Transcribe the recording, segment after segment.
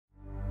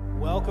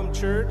Welcome,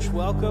 church.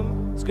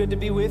 Welcome. It's good to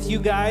be with you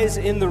guys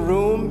in the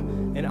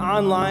room and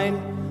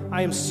online.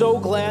 I am so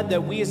glad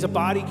that we as a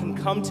body can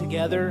come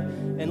together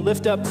and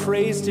lift up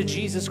praise to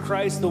Jesus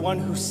Christ, the one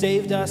who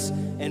saved us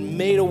and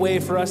made a way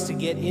for us to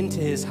get into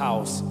his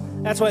house.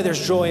 That's why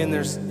there's joy in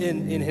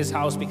his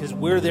house, because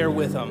we're there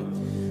with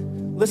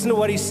him. Listen to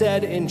what he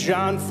said in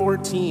John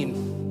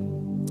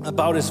 14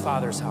 about his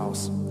Father's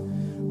house.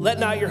 Let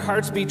not your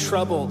hearts be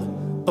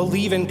troubled.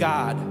 Believe in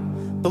God.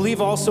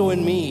 Believe also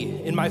in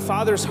me. In my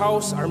Father's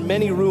house are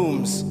many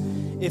rooms.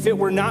 If it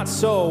were not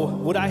so,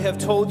 would I have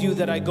told you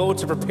that I go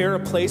to prepare a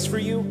place for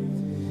you?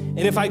 And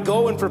if I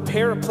go and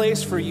prepare a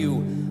place for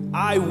you,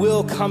 I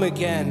will come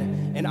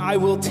again, and I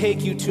will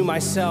take you to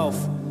myself,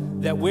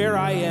 that where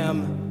I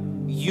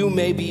am, you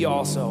may be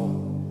also,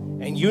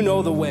 and you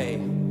know the way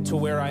to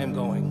where I am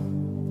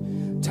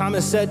going.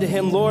 Thomas said to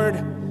him,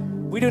 Lord,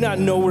 we do not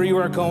know where you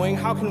are going.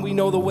 How can we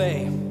know the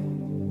way?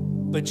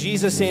 But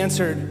Jesus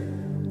answered,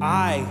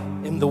 I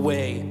am the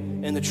way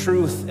and the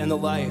truth and the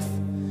life.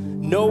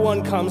 No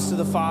one comes to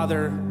the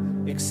Father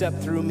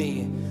except through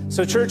me.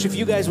 So church, if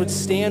you guys would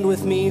stand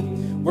with me,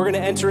 we're going to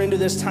enter into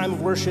this time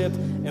of worship,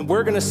 and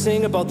we're going to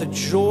sing about the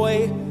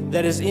joy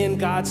that is in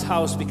God's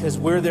house, because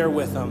we're there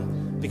with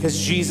him, because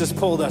Jesus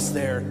pulled us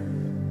there.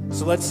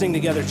 So let's sing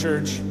together,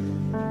 church.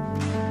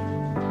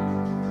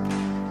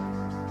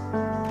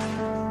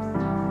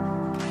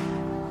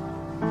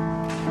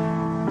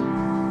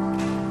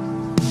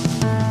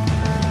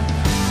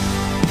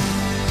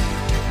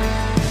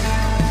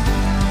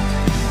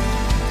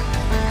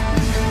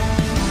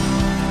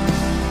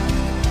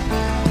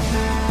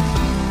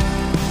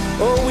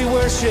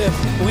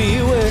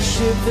 We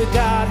worship the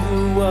God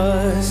who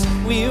was.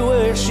 We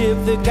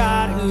worship the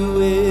God who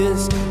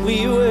is.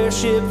 We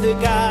worship the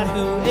God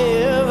who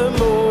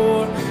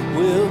evermore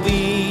will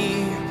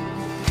be.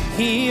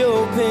 He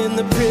opened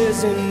the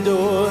prison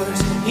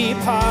doors. He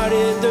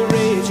parted the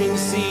raging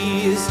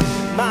seas.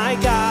 My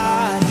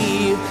God,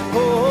 he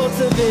holds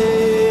the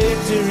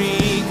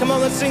victory. Come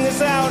on, let's sing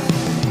this out.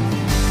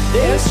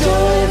 There's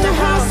joy in the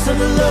house of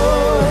the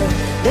Lord.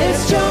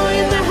 There's joy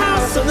in the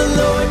house of the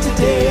Lord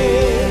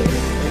today.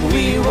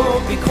 We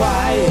won't be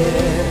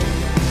quiet.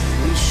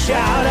 We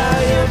shout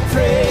out your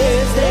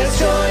praise. There's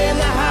joy in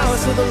the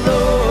house of the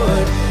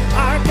Lord.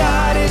 Our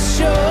God is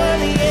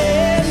surely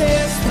in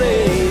this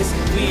place.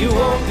 We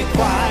won't be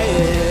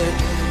quiet.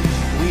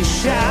 We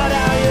shout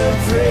out your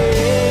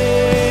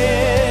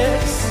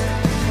praise.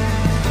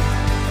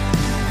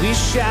 We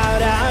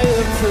shout out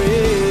your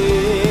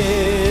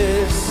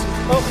praise.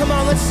 Oh, come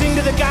on, let's sing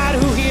to the God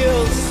who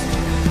heals.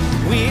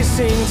 We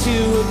sing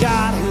to a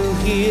God who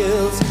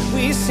heals.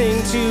 We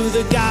sing to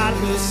the God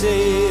who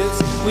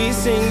saves. We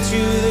sing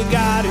to the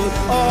God who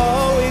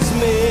always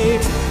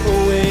makes a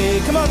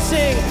way. Come on,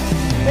 sing.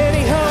 And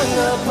he hung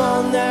up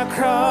on that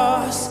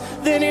cross.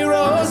 Then he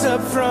rose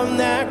up from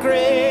that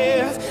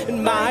grave.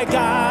 And my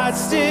God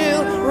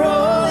still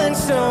rolling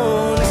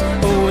stones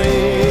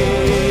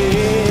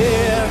away.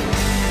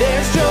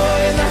 There's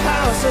joy in the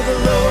house of the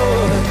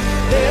Lord.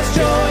 There's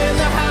joy in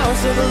the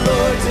house of the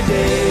Lord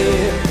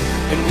today.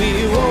 And we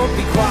won't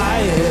be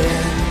quiet.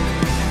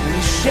 We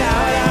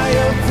shout out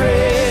your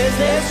praise.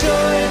 There's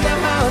joy in the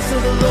house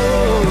of the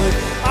Lord.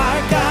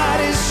 Our God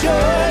is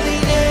surely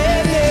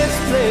in this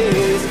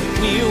place.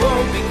 We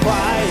won't be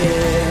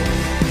quiet.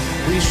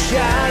 We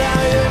shout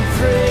out your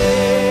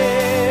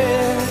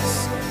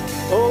praise.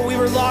 Oh, we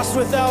were lost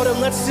without him.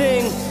 Let's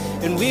sing.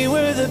 And we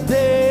were the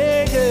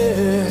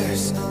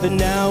beggars, but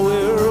now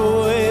we're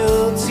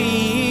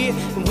royalty.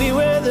 And we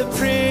were the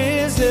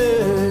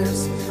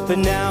prisoners, but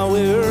now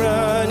we're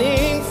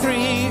running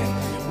free.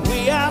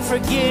 We are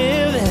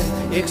forgiven,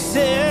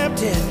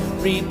 accepted,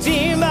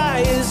 redeemed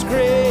by his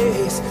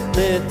grace.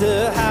 Let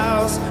the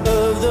house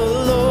of the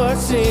Lord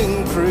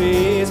sing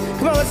praise.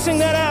 Come on, let's sing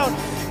that out.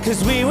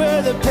 Cause we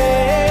were the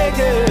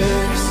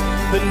beggars,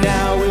 but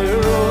now we're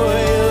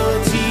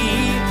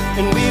royalty.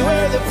 And we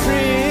were the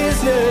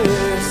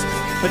prisoners,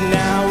 but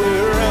now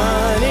we're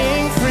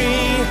running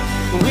free.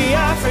 We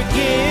are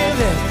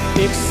forgiven,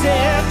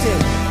 accepted,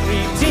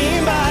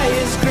 redeemed by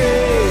his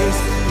grace.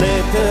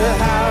 Let the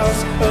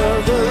house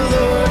of the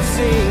Lord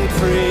sing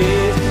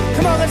praise.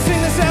 Come on, let's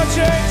sing this out,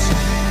 church.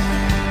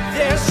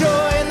 There's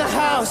joy in the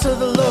house of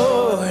the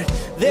Lord.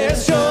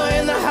 There's joy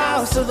in the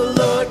house of the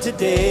Lord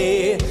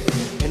today.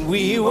 And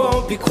we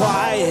won't be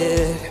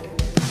quiet.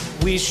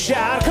 We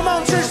shout. Come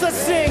on, church, let's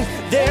sing.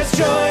 There's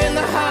joy in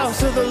the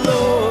house of the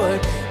Lord.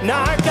 And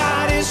our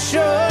God is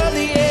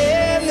surely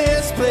in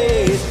this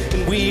place.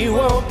 And we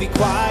won't be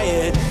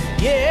quiet.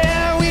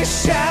 Yeah, we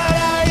shout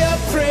out your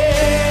praise.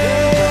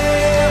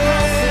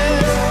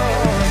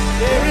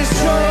 There is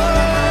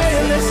joy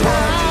in this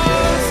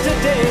house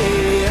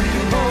today.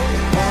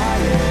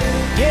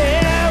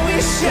 Yeah, we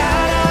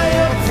shout out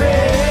your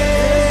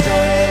praise.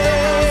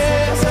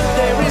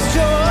 There is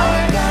joy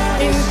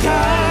in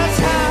God's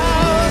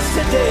house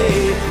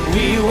today.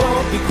 We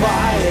won't be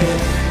quiet.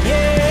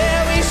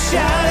 Yeah, we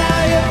shout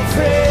out your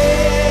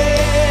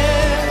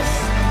praise.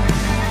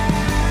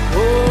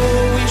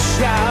 Oh, we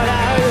shout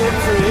out your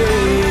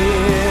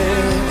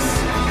praise.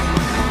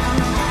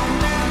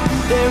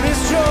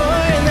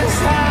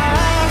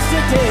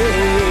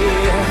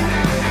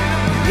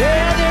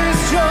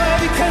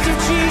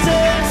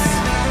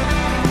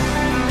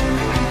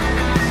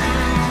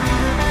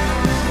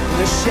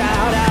 gonna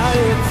shout out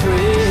your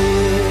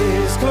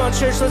praise. Come on,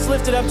 church, let's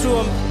lift it up to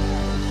him.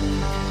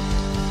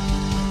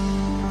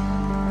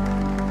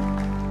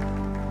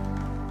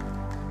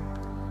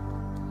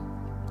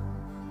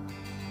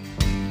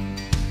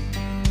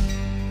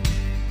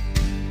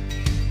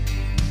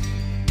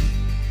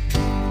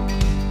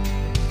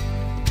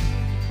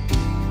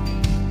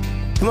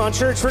 Come on,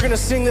 church, we're gonna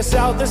sing this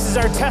out. This is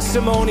our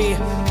testimony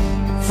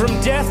from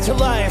death to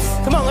life.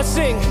 Come on, let's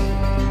sing.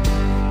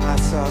 I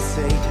saw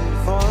Satan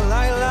fall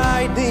like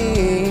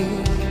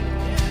lightning.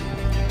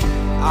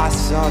 I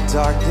saw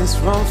darkness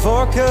run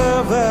for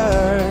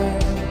cover.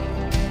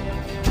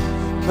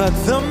 But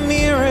the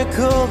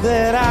miracle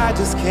that I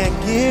just can't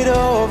get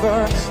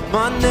over,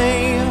 my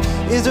name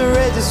is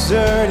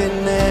registered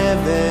in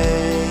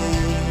heaven.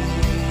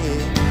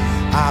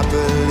 I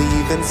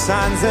believe in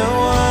signs and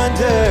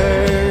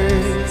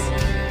wonders.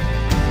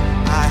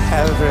 I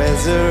have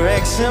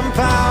resurrection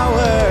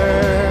power.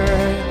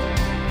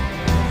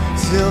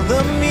 Till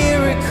the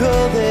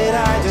miracle that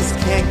I just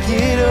can't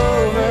get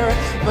over,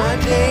 my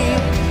name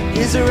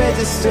is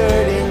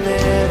registered in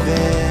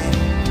heaven.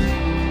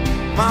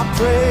 My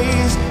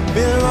praise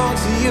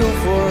belongs to you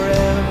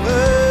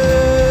forever.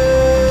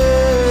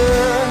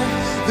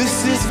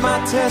 This is my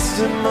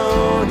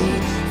testimony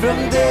from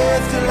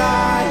death to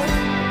life.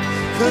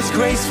 'Cause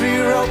grace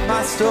rewrote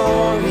my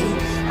story,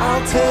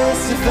 I'll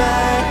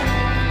testify.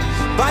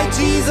 By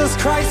Jesus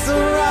Christ the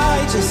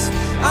righteous,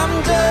 I'm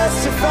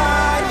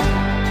justified.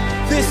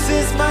 This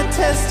is my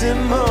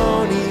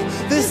testimony,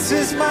 this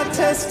is my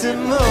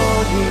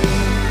testimony.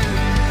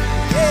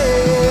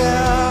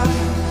 Yeah.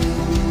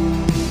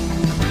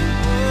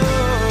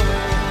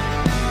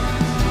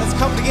 Let's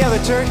come together,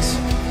 church.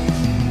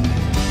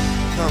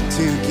 Come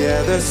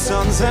together,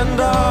 sons and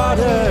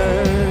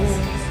daughters,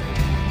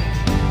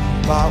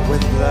 bought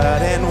with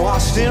blood and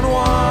washed in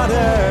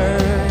water.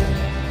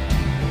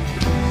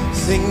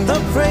 Sing the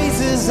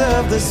praises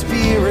of the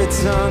Spirit,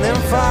 Son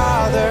and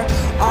Father.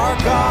 Our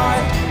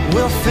God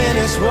will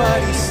finish what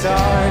He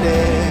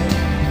started.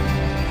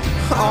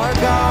 Our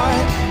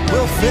God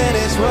will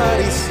finish what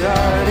He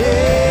started.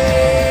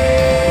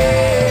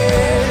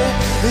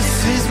 This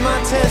is my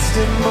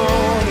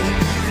testimony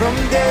from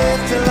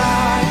death to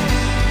life.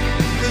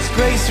 'Cause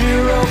grace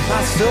rewrote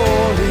my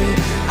story,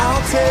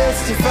 I'll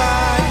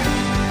testify.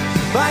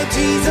 By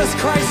Jesus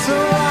Christ the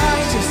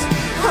righteous,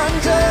 I'm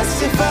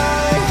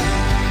justified.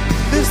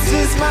 This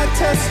is my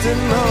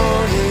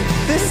testimony,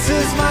 this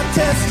is my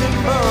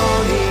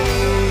testimony.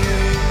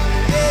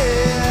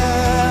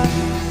 Yeah.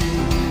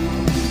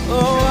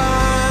 Oh,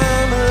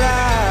 I'm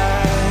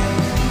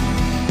alive.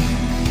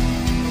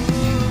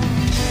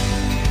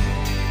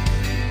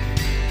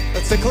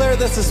 Let's declare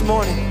this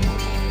morning.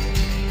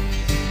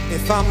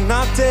 If I'm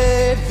not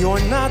dead,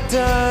 you're not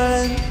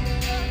done.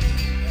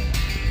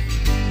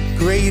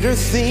 Greater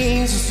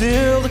things are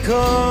still to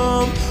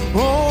come.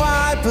 Oh,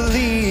 I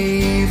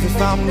believe. If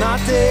I'm not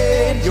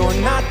dead, you're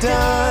not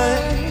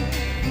done.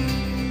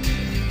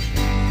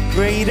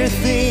 Greater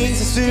things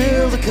are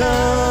still to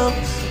come.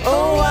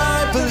 Oh, I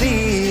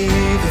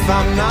believe. If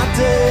I'm not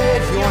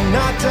dead, you're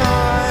not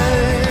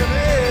done.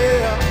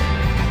 Yeah.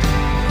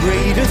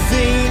 Greater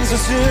things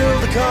are still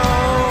to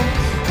come.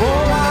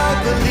 Oh, I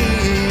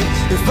believe.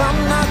 If I'm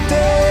not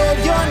dead,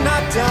 you're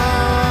not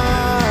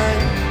done.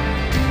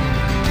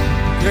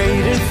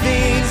 Greater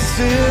things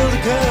still to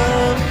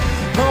come.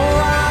 Oh,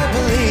 I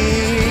believe.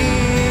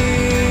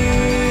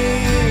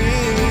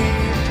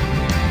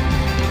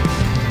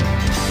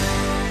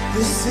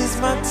 This is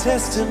my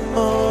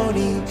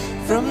testimony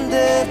from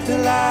death to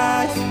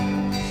life.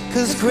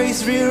 'Cause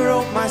grace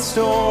rewrote my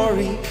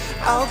story,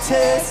 I'll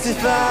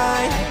testify.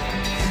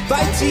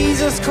 By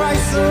Jesus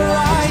Christ the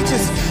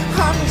righteous,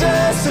 I'm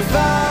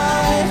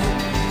justified.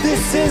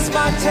 This is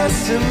my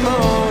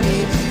testimony,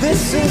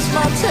 this is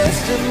my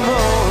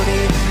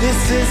testimony,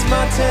 this is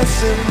my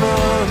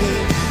testimony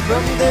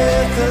from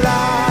death to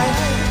life.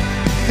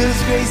 'Cause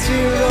grace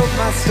rewrote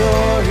my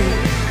story,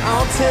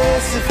 I'll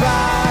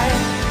testify.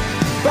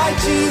 By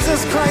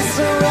Jesus Christ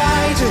the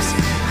righteous,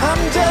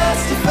 I'm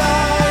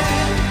justified.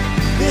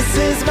 This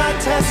is my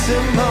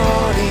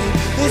testimony,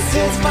 this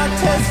is my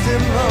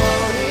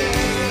testimony.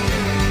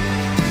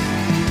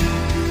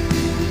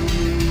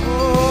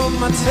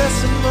 My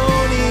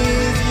testimony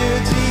is you,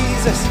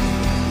 Jesus,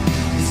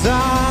 'cause I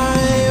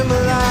am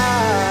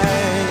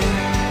alive.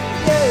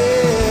 Yeah.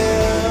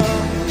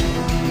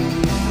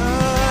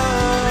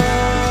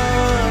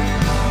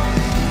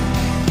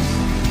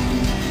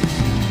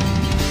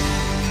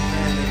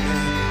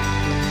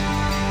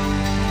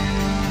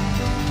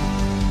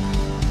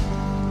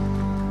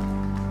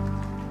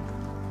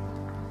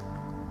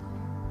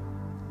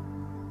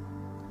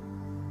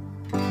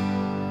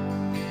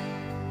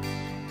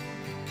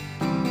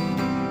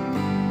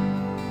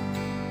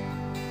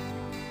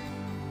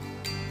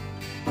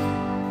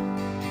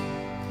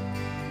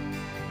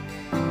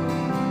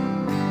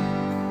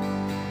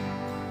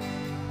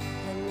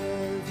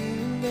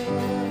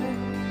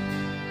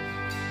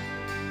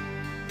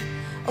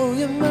 Oh,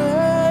 your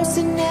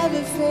mercy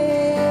never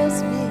fails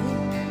me.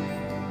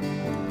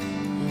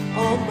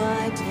 All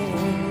my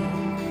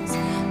days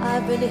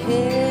I've been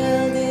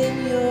held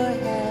in your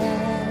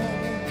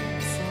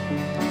hands.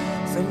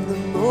 From the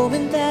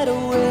moment that I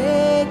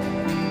wake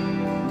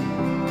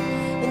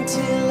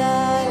until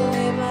I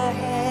lay my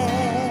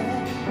head,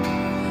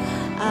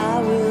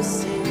 I will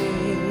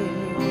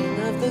sing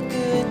of the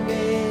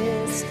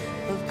goodness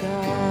of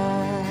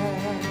God.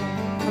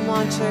 Come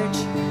on, church.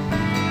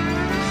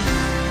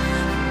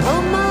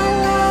 All my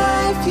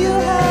life you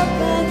have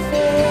been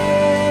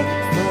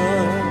faithful.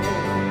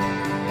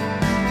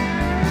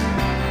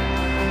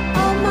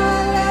 All my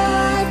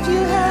life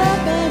you have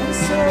been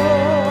so,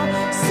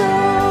 so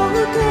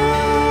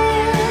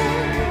good.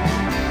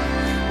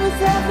 With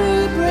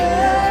every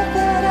breath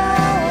that I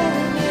am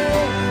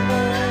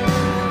able,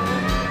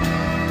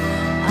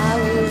 I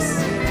will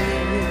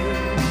sing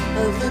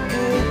of the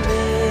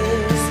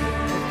goodness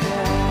of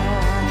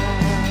God.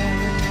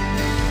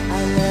 I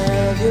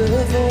love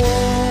your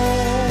voice.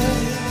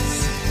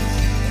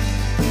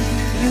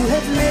 You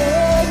have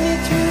led me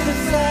through the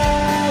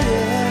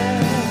fire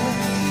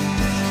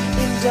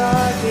in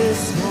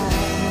darkest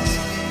night.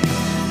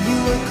 You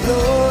were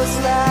close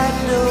like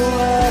no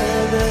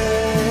other.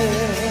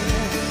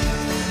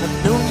 I've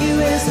known you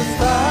as a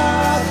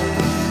father.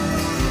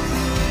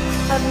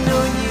 I've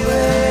known you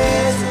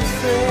as a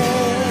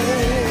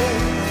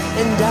friend.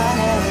 And I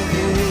have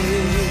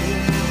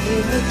lived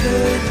in the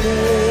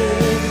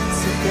goodness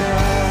of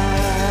God.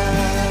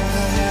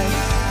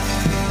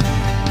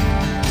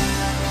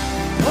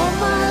 All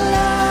my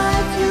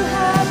life you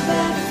have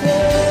been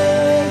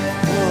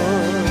faithful.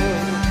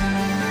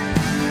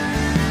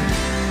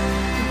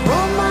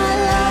 All my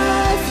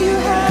life you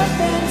have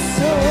been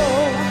so,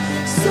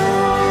 so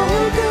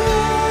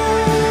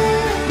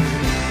good.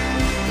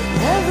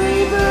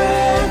 Every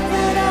breath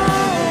that I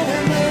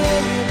am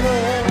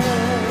able,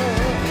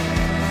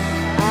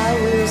 I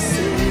will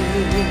sing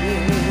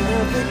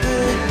of the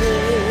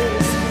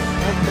goodness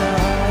of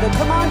God. Oh,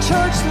 come on,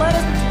 church, let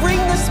us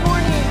ring this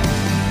morning.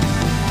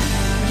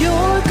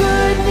 Your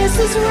goodness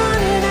is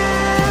running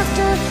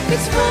after,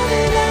 it's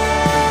running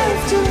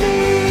after me.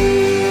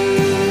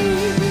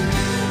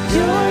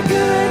 Your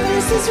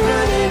goodness is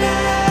running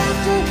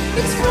after,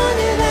 it's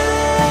running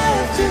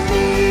after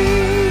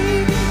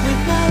me.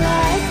 With my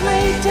life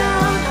laid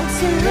down, I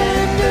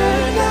surrender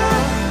now.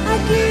 I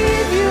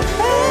give you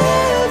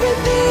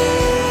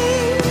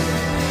everything.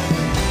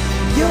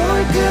 Your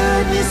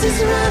goodness is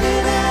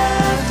running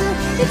after,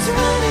 it's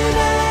running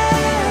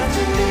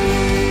after me.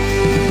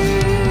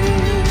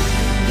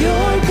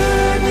 Your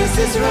goodness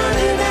is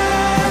running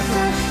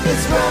after,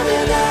 it's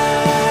running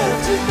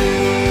after me.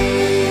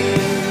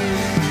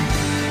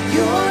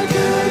 Your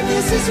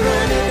goodness is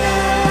running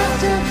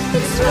after,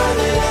 it's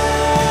running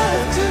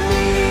after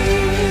me.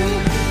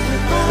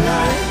 With my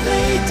life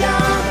laid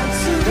down, I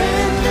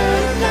surrender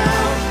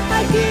now. I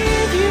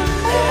give you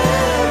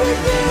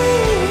everything.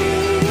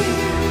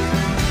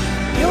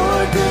 Your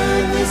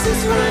goodness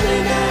is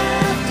running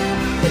after,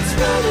 it's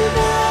running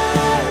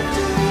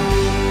after me.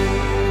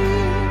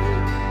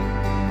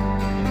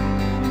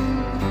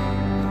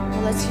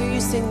 Well, let's hear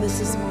you sing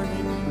this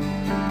morning.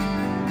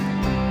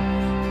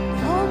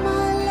 All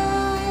my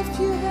life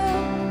you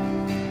have.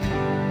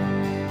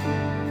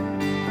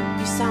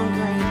 You sound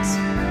great.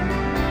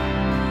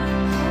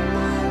 All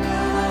my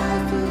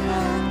life you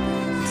have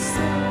been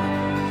so,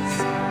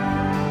 so.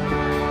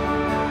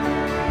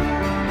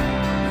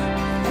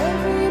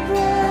 Every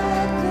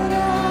breath that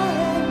I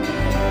am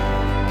in,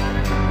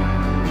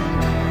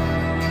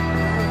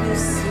 I will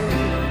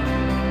sing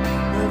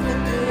of the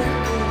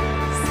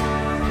goodness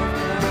of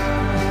God.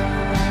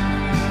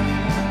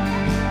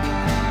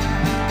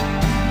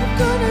 I'm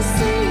gonna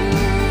sing.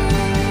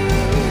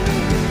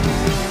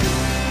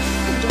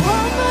 And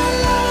all my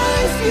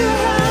life you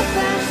have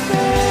been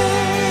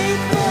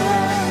faithful.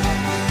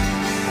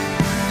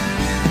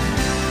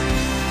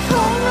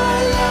 All my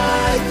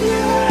life you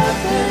have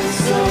been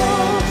so,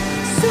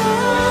 so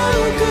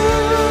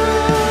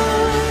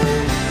good.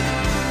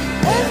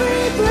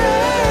 Every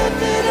breath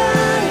that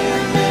I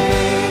am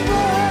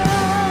able,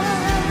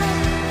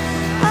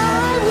 I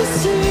will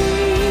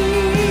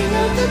sing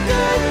of the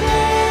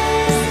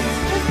goodness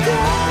of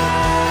God.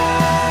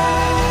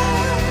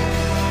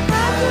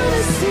 I'm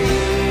gonna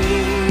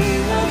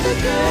sing of the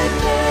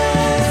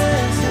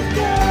goodness of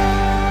God.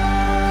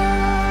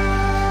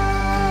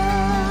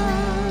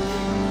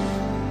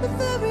 With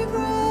every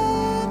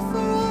breath for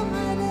all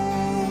my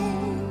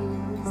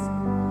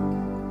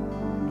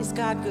days. Is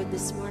God good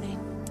this morning?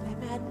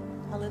 Amen.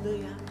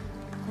 Hallelujah.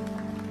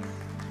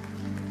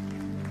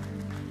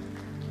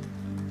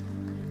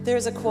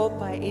 There's a quote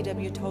by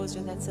A.W.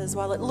 Tozer that says,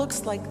 while it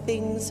looks like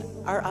things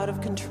are out of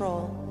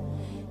control,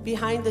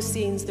 behind the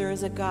scenes there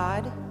is a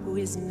God who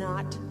has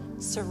not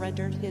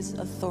surrendered his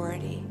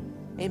authority.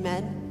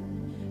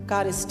 Amen.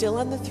 God is still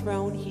on the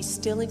throne. He's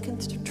still in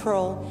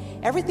control.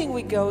 Everything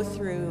we go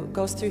through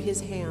goes through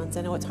his hands.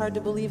 I know it's hard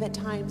to believe at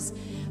times,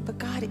 but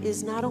God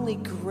is not only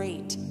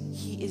great,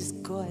 he is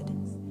good.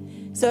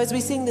 So as we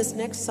sing this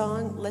next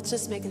song, let's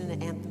just make it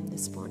an anthem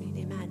this morning.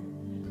 Amen.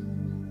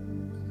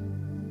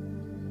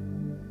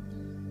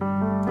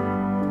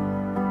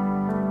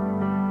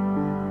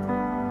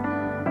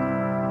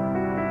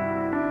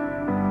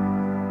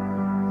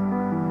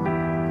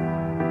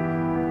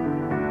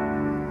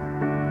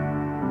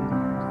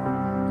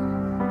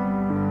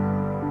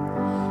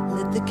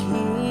 Let the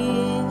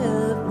King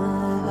of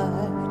my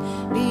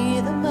heart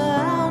be the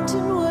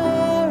mountain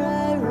where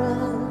I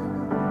run,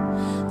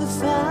 the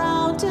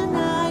fountain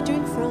I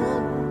drink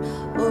from.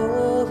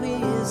 Oh, he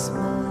is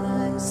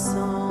my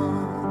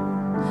song.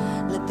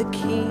 Let the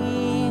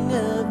King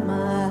of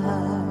my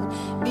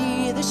heart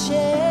be the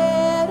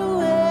shadow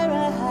where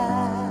I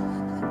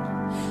hide,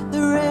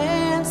 the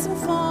ransom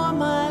for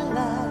my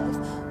life.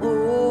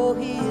 Oh,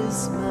 he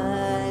is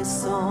my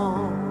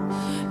song.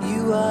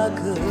 You are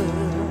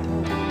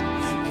good,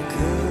 you're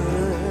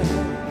good.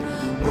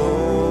 Oh,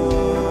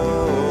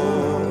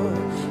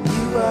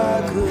 you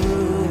are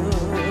good,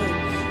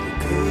 you're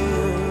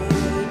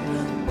good.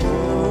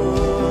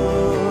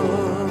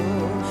 Oh,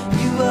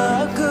 you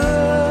are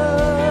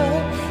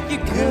good,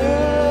 you're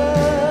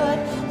good.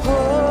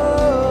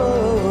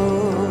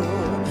 Oh,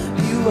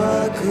 you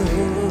are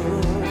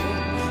good,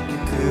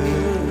 you're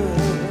good.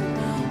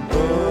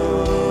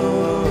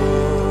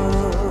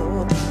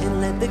 Oh,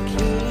 and let the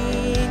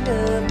King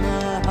of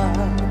my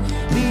heart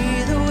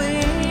be the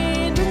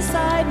wind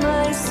inside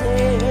my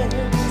sails,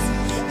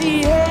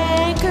 the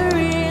anchor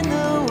in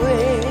the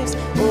waves.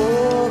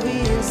 Oh, he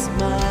is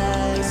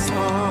my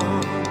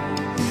song.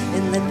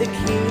 And let the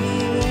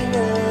King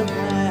of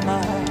my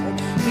heart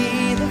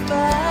be the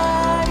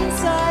fire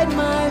inside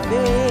my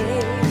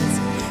veins,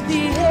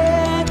 the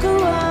echo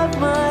of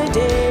my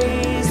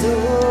days.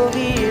 Oh,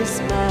 he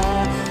is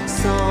my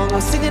song.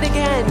 I'll sing it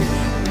again.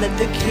 Let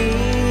the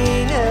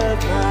King of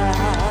my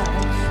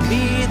heart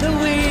be the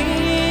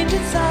wind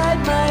inside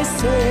my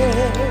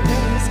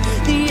sails,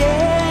 the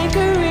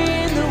anchor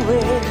in the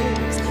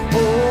waves.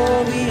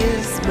 Oh, he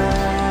is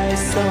my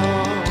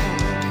song.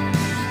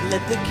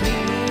 Let the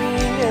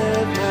King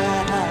of my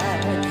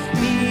heart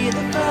be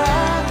the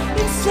fire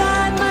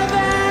inside my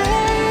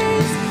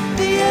veins,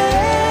 the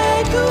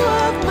echo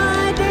of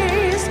my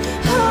days.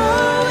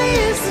 Oh, he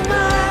is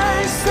my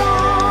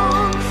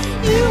song.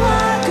 You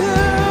are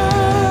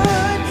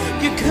good,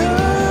 you're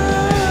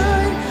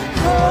good.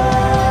 Oh,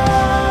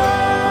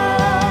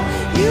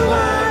 you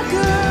are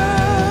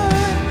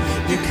good,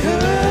 you're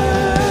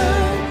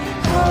good.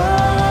 Oh,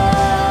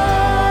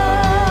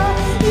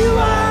 you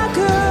are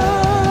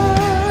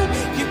good,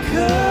 you're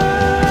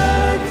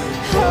good.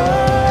 Oh,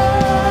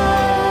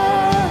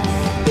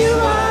 you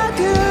are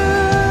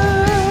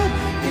good,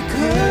 you're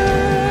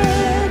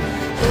good.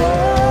 Oh,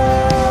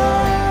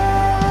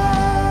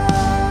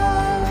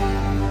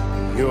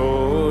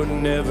 You're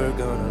never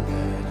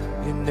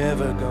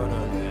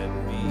gonna let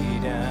me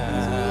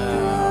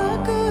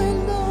down. good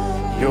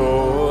Lord.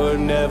 You're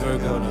never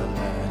gonna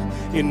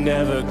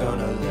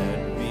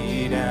let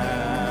me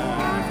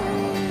down.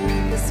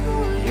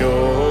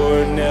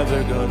 You're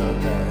never gonna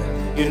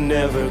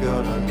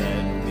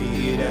let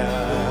me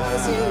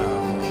down.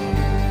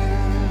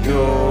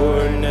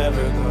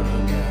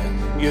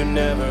 You're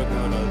never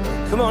gonna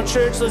let. Come on,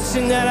 church, let's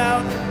sing that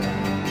out.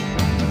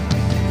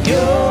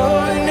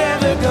 You're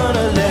never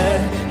gonna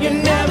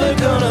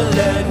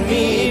let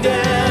me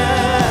down.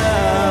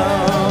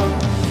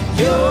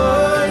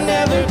 You're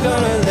never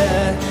gonna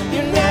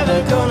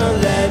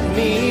let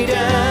me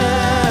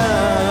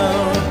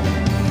down.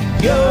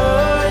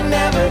 You're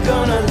never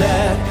gonna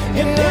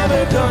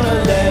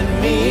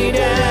let me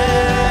down.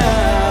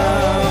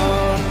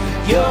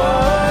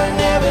 You're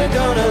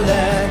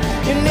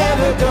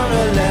never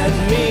gonna let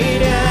me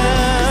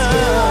down.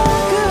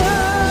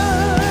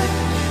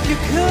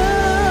 You're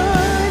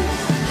good.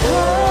 Oh,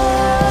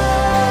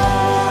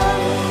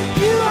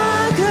 you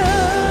are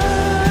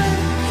good.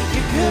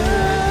 You're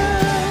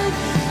good.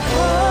 Oh,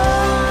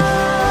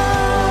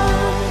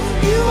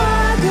 you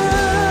are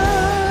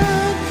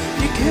good.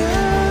 You're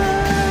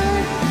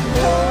good.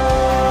 Oh,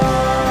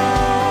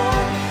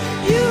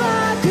 you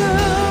are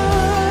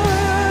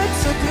good.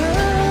 So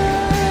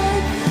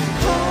good.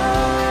 Oh,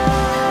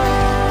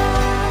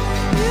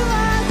 you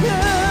are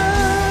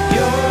good.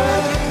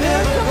 You're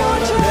never Come on,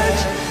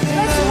 church.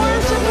 Let's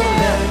worship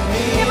him.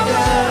 Give him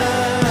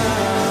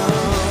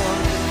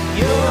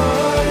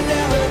You're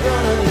never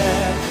gonna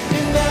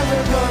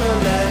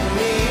let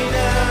me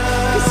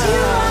down. 'cause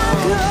you are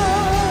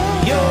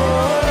good.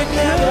 You're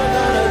never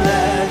gonna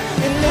let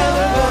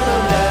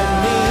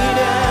me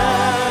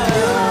down.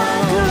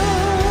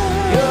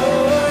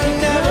 You're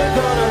never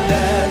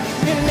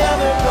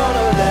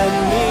gonna let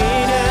me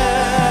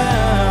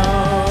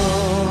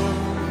down.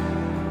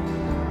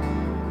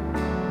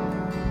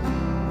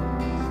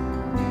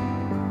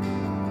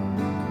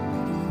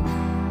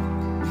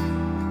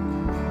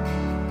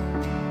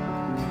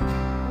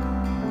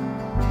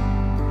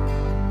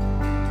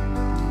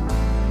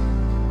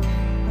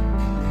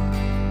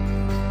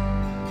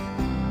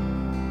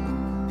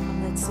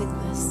 Let's sing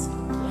this.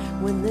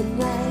 When the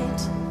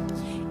night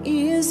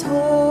is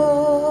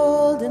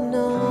holding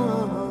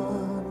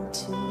on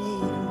to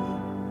me,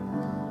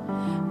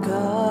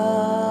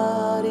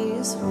 God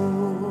is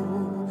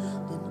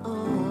holding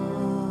on.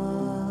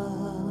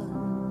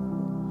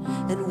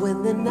 And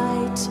when the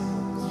night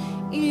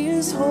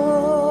is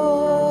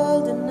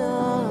holding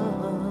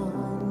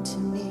on to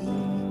me,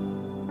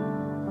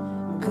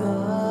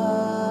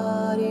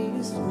 God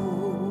is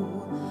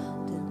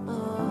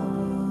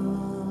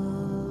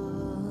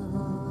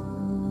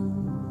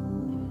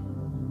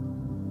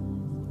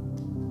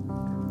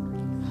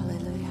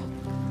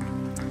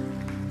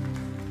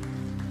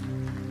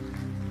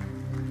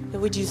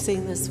Would you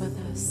sing this with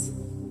us?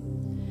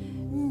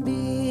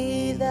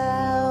 Be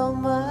thou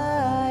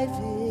my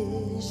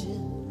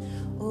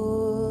vision,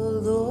 O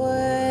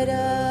Lord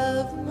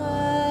of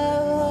my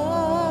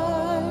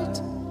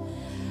heart,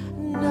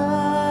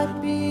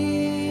 not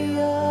be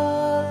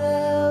all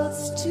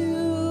else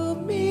to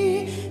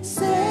me,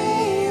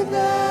 save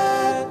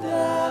that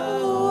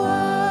thou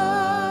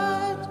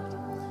art.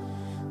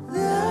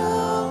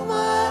 Thou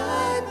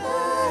my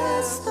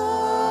best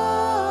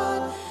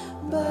thought,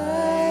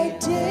 by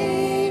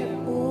day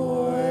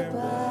or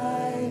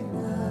by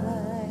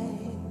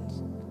night,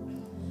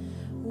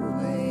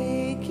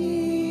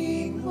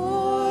 waking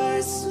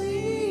or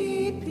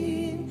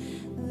sleeping,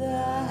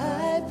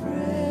 thy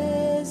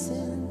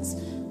presence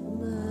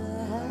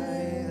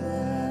my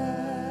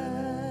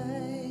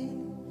light.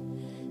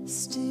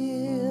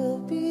 Still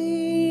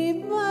be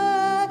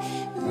my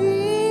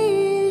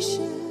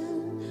vision,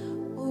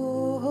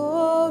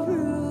 O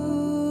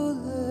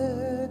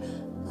ruler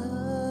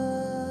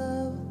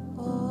of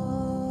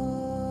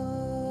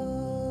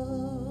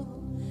all.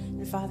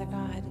 And Father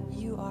God,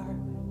 you are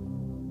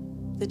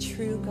the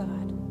true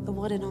God, the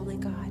one and only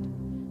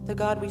God, the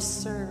God we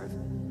serve,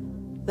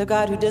 the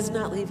God who does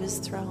not leave his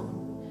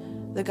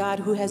throne, the God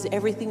who has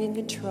everything in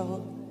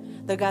control,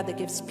 the God that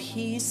gives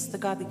peace, the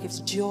God that gives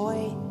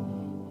joy.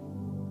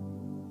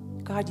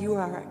 God, you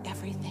are our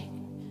everything.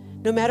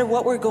 No matter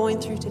what we're going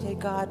through today,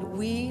 God,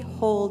 we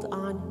hold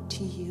on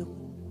to you.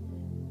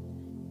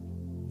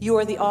 You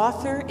are the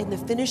author and the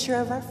finisher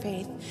of our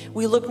faith.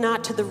 We look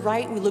not to the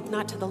right, we look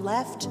not to the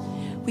left.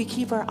 We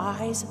keep our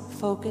eyes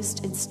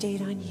focused and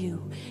stayed on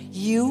you.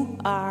 You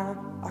are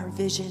our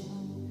vision.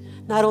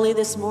 Not only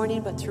this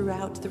morning, but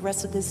throughout the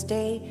rest of this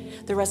day,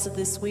 the rest of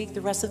this week,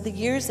 the rest of the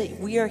years that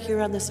we are here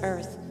on this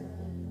earth.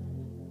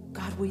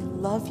 God, we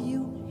love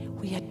you.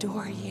 We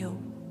adore you.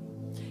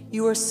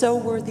 You are so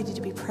worthy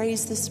to be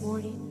praised this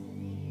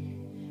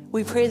morning.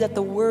 We pray that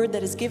the word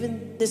that is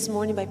given this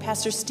morning by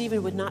Pastor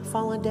Stephen would not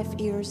fall on deaf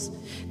ears.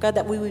 God,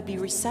 that we would be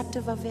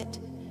receptive of it.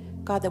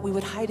 God, that we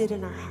would hide it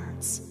in our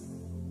hearts.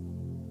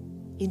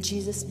 In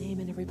Jesus' name,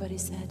 and everybody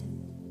said,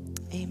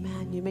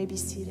 amen. You may be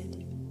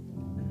seated.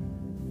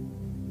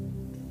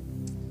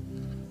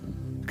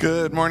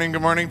 Good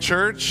morning,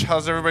 church.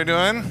 How's everybody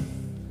doing?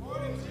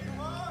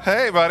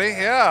 Hey, buddy.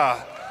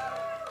 Yeah,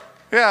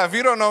 if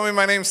you don't know me,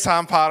 my name's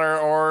Tom Potter,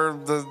 or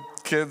the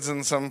kids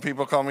and some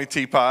people call me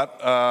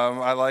Teapot.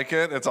 I like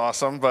it. It's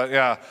awesome. But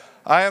yeah,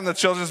 I am the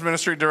Children's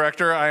Ministry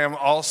Director. I am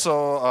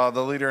also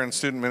the leader in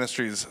Student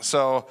Ministries.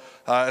 So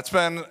it's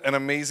been an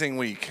amazing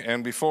week.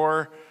 And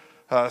before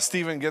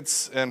Stephen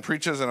gets and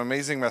preaches an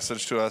amazing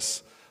message to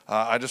us,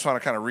 I just want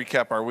to kind of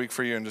recap our week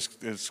for you and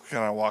just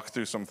kind of walk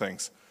through some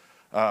things.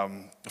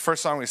 The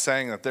first song we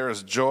sang, that there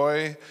is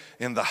joy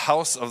in the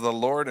house of the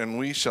Lord and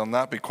we shall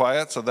not be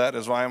quiet. So that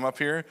is why I'm up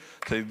here,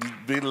 to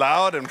be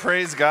loud and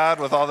praise God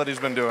with all that he's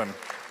been doing.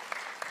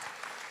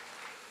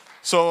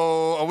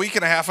 So a week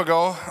and a half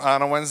ago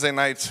on a Wednesday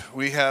night,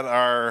 we had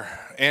our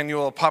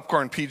annual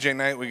popcorn PJ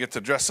night. We get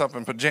to dress up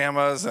in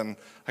pajamas, and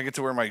I get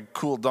to wear my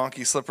cool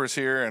donkey slippers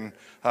here, and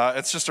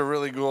it's just a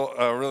really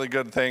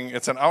good thing.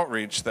 It's an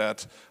outreach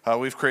that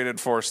we've created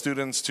for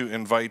students to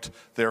invite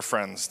their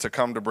friends to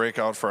come to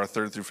Breakout for our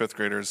 3rd through 5th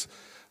graders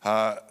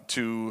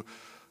to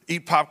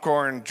eat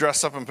popcorn,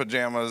 dress up in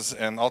pajamas,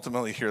 and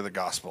ultimately hear the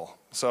gospel.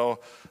 So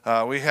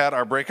we had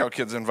our Breakout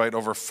kids invite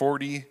over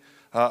 40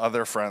 of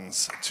their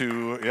friends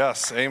to,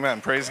 yes,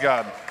 amen, praise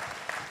God.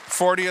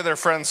 40 of their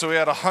friends. So we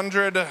had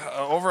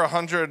over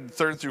 100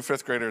 3rd through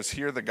 5th graders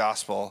hear the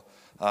gospel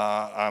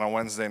on a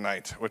Wednesday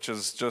night, which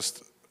is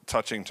just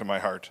touching to my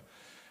heart.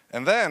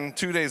 And then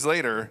 2 days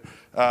later,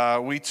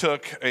 we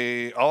took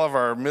all of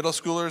our middle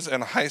schoolers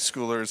and high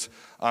schoolers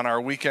on our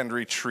weekend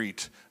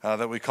retreat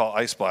that we call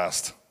Ice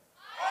Blast.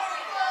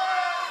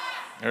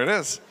 There it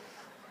is.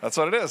 That's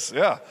what it is,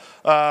 yeah.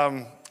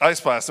 Ice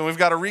Blast. And we've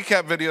got a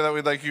recap video that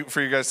we'd like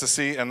for you guys to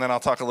see, and then I'll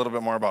talk a little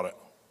bit more about it.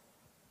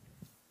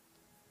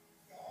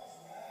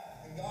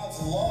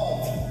 God's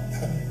love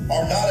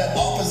are not at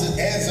opposite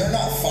ends. They're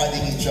not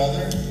fighting each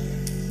other.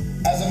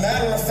 As a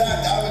matter of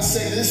fact, I would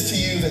say this to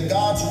you, that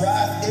God's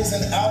wrath is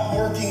an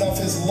outworking of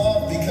his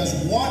love, because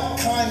what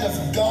kind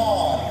of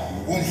God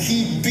would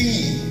he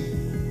be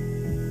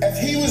if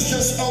he was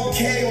just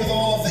okay with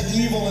all of the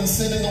evil and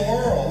sin in the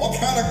world? What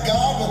kind of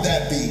God would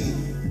that be?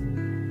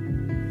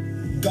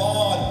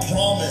 God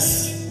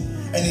promised,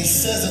 and he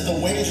says that the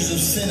wages of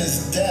sin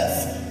is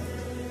death.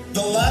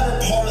 The latter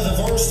part of the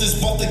verse is,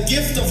 but the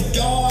gift of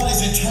God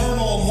is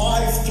eternal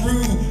life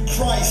through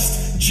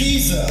Christ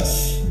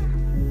Jesus.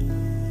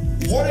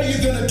 What are you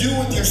going to do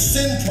with your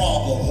sin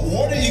problem?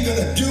 What are you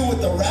going to do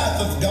with the wrath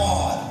of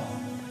God?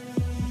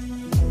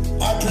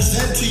 I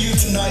present to you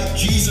tonight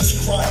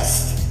Jesus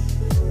Christ,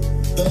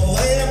 the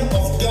Lamb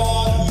of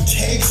God who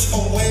takes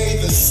away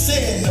the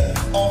sin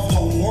of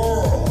the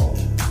world.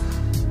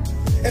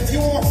 If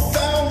you are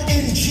found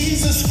in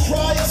Jesus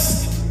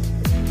Christ,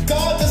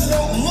 God does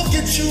not look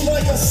at you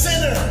like a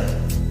sinner.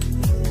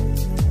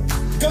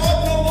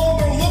 God no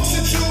longer looks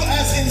at you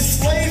as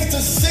enslaved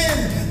to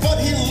sin, but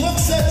he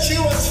looks at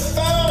you as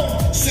found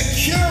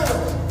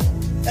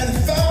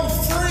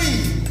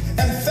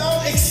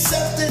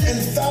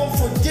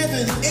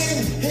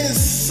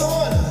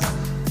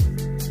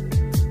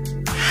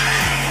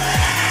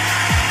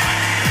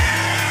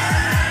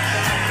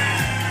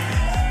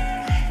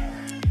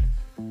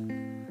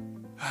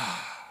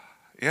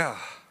Yeah.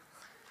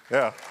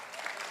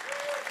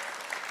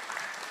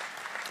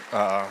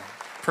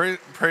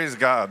 Praise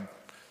God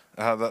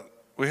that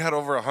we had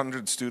over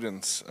 100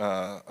 students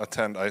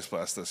attend Ice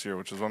Blast this year,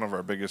 which is one of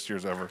our biggest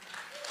years ever.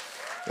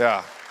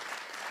 Yeah.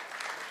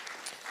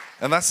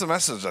 And that's the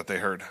message that they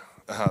heard,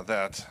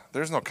 that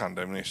there's no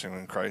condemnation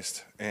in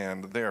Christ,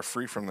 and they are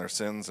free from their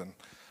sins. And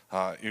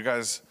you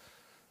guys,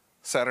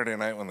 Saturday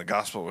night when the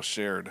gospel was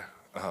shared,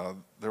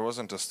 there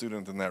wasn't a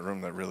student in that room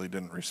that really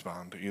didn't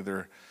respond.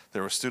 Either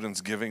there were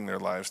students giving their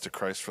lives to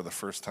Christ for the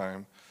first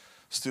time,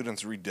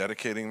 students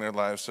rededicating their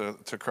lives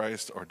to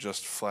Christ, or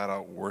just flat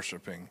out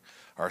worshiping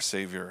our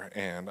Savior.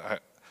 And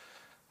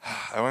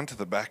I went to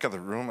the back of the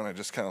room and I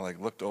just kind of like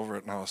looked over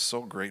it, and I was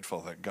so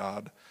grateful that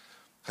God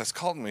has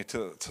called me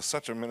to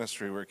such a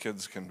ministry where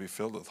kids can be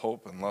filled with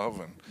hope and love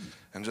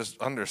and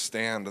just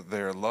understand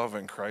their love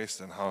in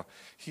Christ and how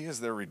He is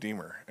their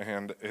Redeemer.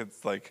 And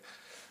it's like,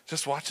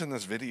 just watching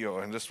this video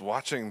and just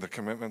watching the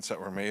commitments that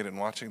were made and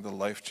watching the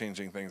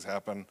life-changing things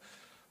happen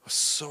was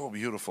so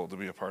beautiful to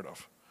be a part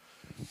of.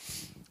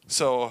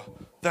 So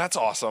that's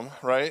awesome,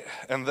 right?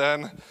 And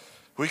then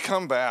we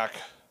come back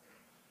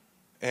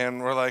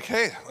and we're like,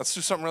 hey, let's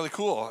do something really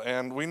cool.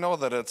 And we know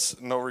that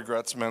it's No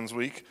Regrets Men's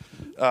Week,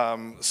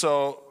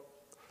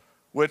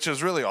 which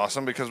is really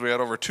awesome because we had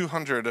over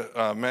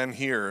 200 men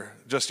here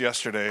just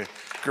yesterday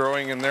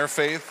growing in their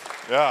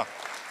faith. Yeah,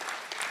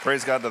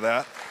 praise God to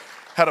that.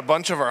 Had a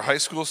bunch of our high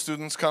school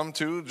students come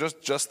too,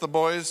 just the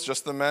boys,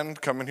 just the men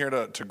coming here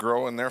to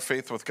grow in their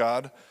faith with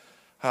God.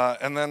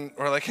 And then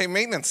we're like, hey,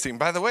 maintenance team,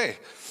 by the way,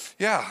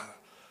 yeah,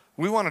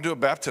 we want to do a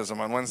baptism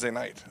on Wednesday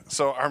night.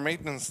 So our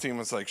maintenance team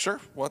was like,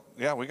 sure, what?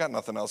 Yeah, we got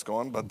nothing else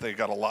going, but they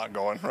got a lot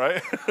going,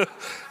 right?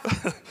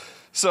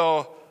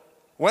 So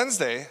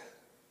Wednesday,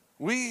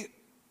 you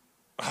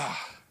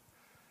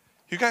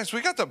guys,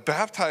 we got to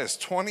baptize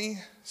 20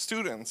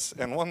 students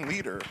and 1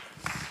 leader.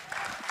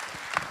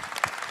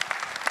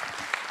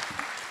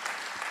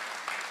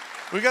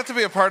 We got to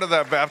be a part of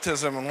that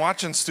baptism and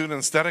watching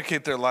students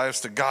dedicate their lives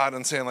to God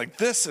and saying, like,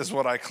 this is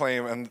what I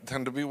claim, and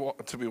to be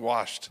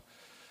washed.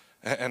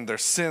 And their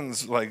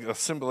sins, like a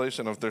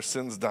symbolization of their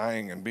sins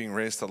dying and being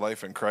raised to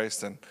life in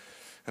Christ, and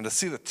to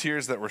see the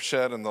tears that were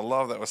shed and the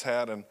love that was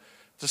had and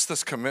just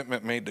this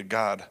commitment made to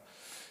God.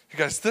 You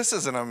guys, this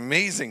is an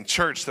amazing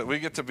church that we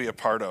get to be a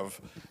part of,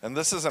 and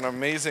this is an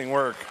amazing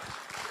work.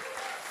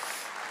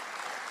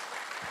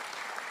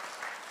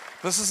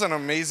 This is an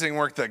amazing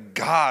work that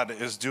God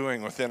is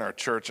doing within our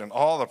church, and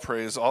all the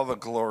praise, all the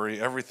glory,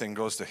 everything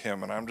goes to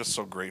Him, and I'm just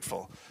so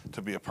grateful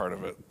to be a part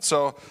of it.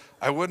 So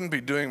I wouldn't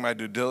be doing my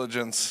due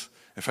diligence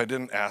if I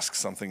didn't ask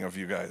something of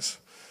you guys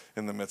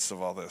in the midst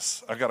of all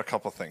this. I've got a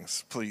couple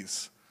things.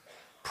 Please,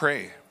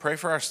 pray. Pray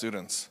for our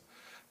students.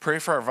 Pray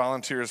for our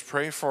volunteers.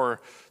 Pray for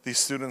these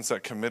students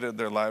that committed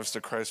their lives to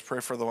Christ.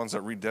 Pray for the ones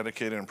that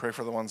rededicated, and pray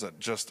for the ones that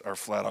just are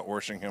flat out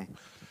worshiping Him,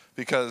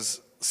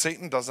 because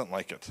Satan doesn't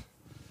like it.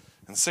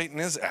 And Satan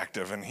is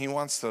active, and he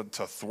wants to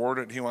thwart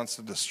it. He wants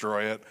to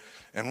destroy it.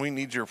 And we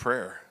need your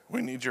prayer.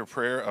 We need your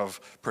prayer of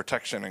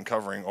protection and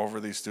covering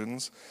over these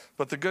students.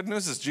 But the good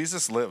news is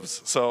Jesus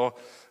lives. So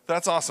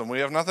that's awesome. We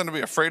have nothing to be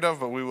afraid of,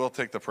 but we will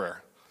take the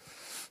prayer.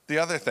 The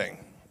other thing,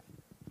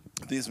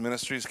 these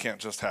ministries can't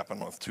just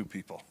happen with 2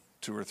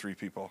 or 3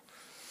 people.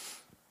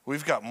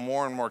 We've got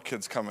more and more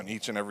kids coming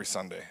each and every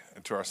Sunday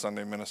to our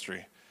Sunday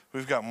ministry.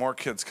 We've got more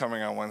kids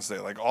coming on Wednesday.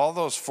 Like all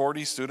those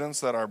 40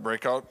 students that our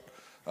breakout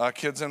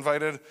kids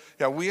invited,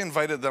 yeah, we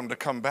invited them to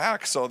come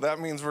back, so that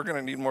means we're going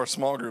to need more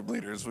small group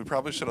leaders. We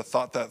probably should have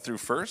thought that through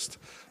first,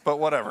 but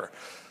whatever.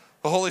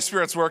 The Holy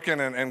Spirit's working,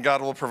 and God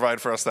will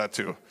provide for us that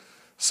too.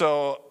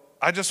 So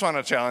I just want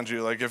to challenge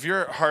you, like if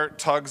your heart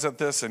tugs at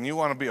this and you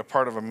want to be a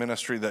part of a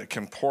ministry that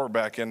can pour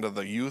back into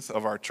the youth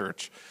of our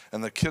church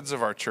and the kids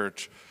of our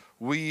church,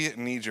 we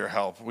need your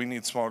help. We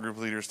need small group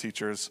leaders,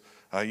 teachers,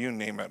 you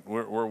name it.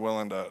 We're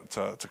willing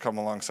to come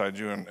alongside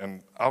you.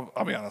 And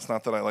I'll be honest,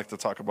 not that I like to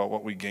talk about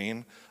what we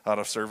gain out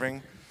of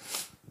serving.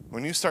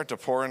 When you start to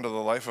pour into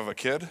the life of a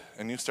kid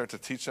and you start to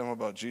teach them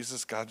about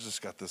Jesus, God's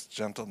just got this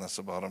gentleness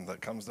about him that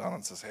comes down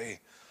and says,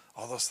 hey,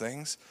 all those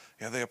things,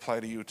 yeah, they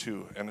apply to you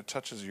too. And it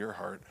touches your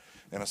heart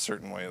in a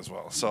certain way as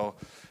well. So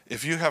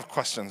if you have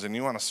questions and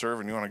you want to serve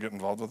and you want to get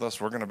involved with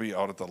us, we're going to be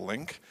out at the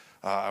link.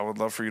 I would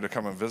love for you to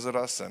come and visit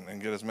us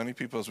and get as many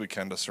people as we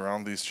can to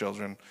surround these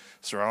children,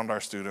 surround our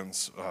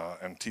students,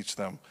 and teach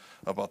them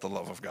about the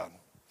love of God.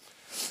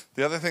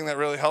 The other thing that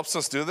really helps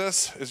us do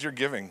this is your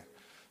giving.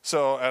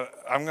 So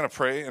I'm going to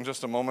pray in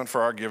just a moment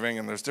for our giving,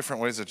 and there's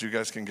different ways that you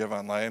guys can give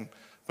online,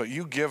 but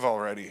you give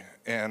already.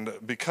 And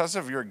because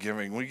of your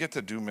giving, we get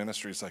to do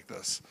ministries like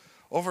this.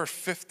 Over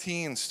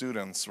 15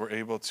 students were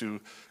able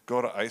to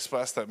go to Ice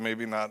Blast that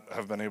maybe not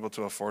have been able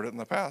to afford it in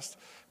the past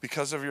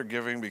because of your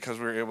giving, because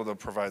we were able to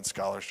provide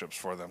scholarships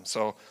for them.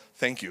 So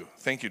thank you,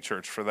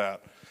 church, for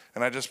that.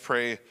 And I just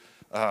pray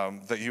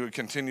that you would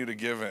continue to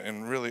give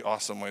in really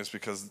awesome ways,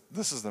 because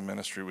this is the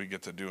ministry we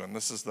get to do, and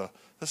this is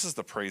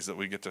the praise that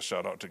we get to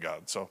shout out to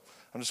God. So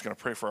I'm just going to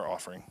pray for our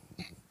offering.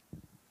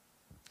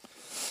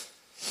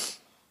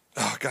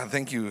 Oh, God,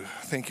 thank you.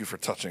 Thank you for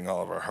touching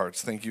all of our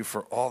hearts. Thank you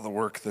for all the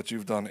work that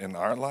you've done in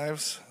our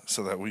lives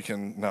so that we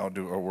can now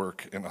do a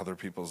work in other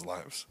people's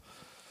lives.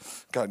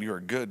 God, you are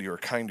good, you are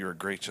kind, you are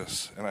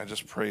gracious. And I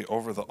just pray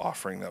over the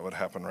offering that would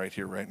happen right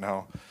here, right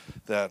now,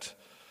 that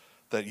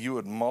you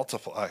would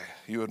multiply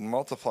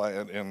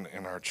it in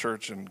our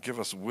church and give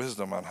us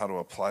wisdom on how to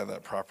apply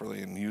that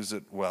properly and use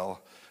it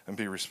well and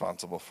be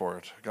responsible for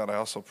it. God, I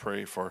also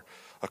pray for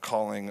a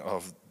calling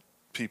of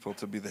people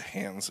to be the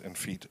hands and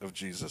feet of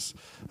Jesus.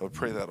 I would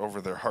pray that over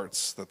their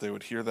hearts, that they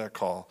would hear that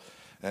call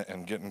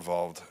and get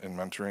involved in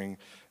mentoring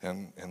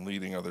and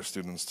leading other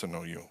students to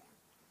know you.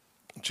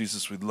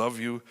 Jesus, we love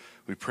you,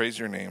 we praise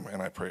your name,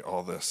 and I pray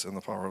all this in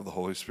the power of the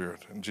Holy Spirit.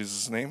 In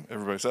Jesus' name,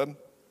 everybody said?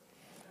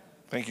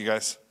 Thank you,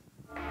 guys.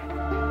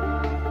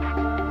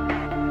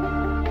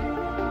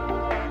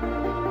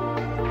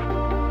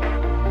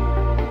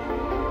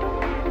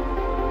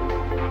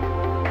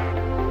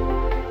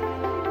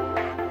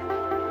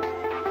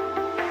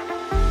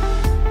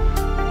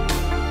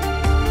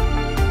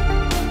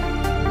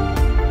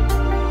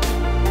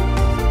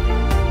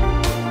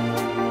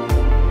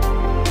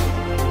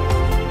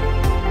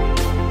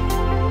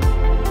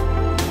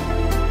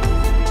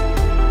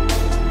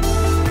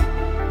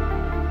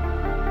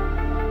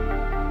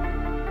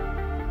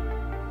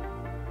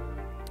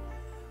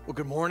 Well,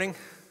 good morning.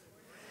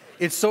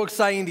 It's so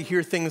exciting to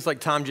hear things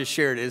like Tom just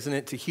shared, isn't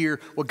it? To hear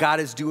what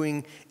God is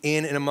doing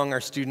in and among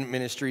our student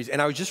ministries.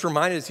 And I was just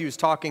reminded as he was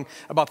talking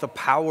about the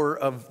power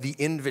of the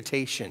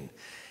invitation.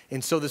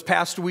 And so this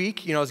past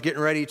week, I was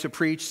getting ready to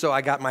preach, so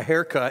I got my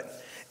hair cut.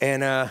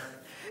 And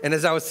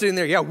as I was sitting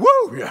there,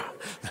 yeah.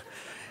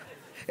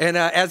 And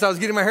as I was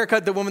getting my hair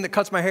cut, the woman that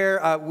cuts my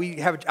hair, we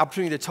have an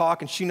opportunity to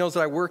talk, and she knows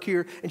that I work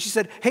here. And she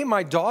said, hey,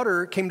 my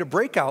daughter came to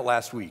Breakout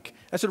last week.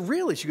 I said,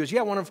 really? She goes,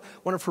 yeah, one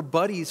of her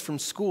buddies from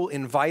school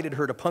invited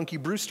her to Punky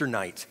Brewster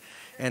night.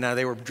 And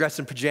they were dressed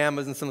in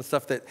pajamas and some of the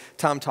stuff that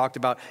Tom talked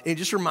about. And it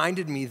just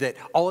reminded me that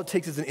all it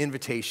takes is an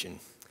invitation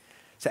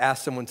to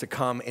ask someone to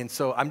come. And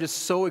so I'm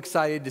just so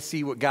excited to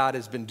see what God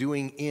has been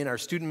doing in our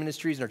student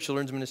ministries and our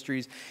children's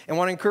ministries. And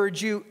want to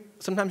encourage you,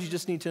 sometimes you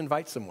just need to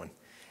invite someone.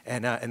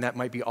 And that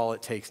might be all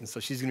it takes. And so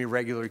she's going to be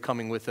regularly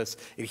coming with us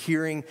and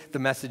hearing the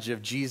message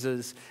of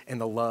Jesus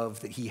and the love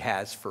that he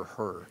has for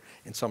her.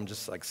 And so I'm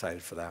just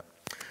excited for that.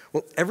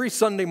 Well, every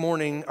Sunday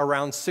morning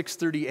around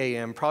 6:30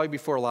 a.m., probably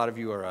before a lot of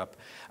you are up,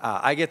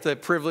 I get the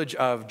privilege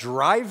of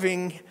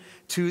driving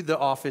to the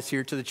office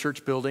here, to the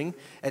church building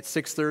at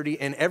 6:30.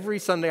 And every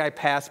Sunday I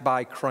pass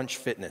by Crunch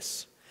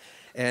Fitness.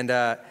 And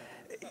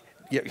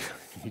yeah,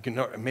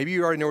 maybe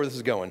you already know where this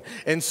is going.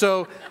 And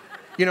so,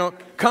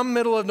 come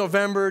middle of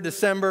November,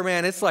 December,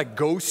 man, it's like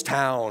ghost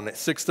town at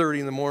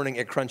 6:30 in the morning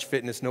at Crunch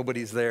Fitness.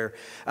 Nobody's there.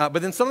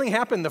 But then something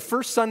happened. The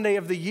first Sunday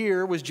of the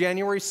year was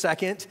January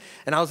 2nd,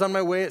 and I was on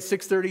my way at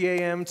 6:30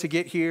 a.m. to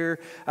get here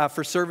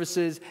for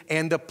services,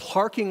 and the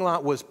parking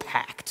lot was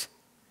packed.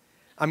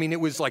 I mean, it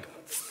was like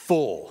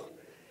full.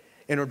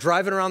 And we're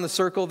driving around the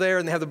circle there,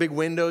 and they have the big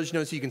windows,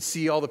 so you can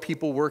see all the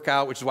people work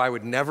out, which is why I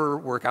would never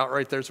work out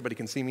right there so somebody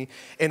can see me.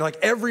 And like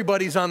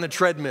everybody's on the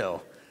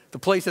treadmill. The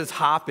place is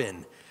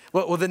hopping.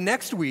 Well, the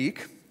next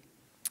week,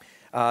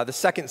 the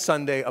second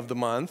Sunday of the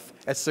month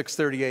at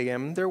 6:30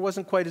 a.m., there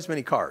wasn't quite as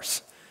many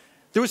cars.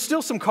 There was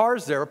still some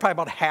cars there, probably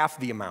about half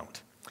the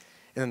amount.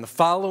 And then the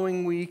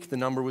following week, the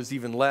number was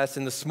even less.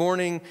 And this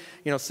morning,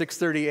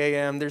 6:30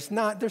 a.m., there's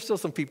still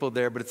some people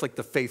there, but it's like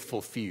the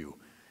faithful few,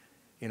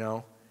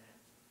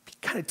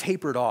 Kind of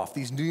tapered off.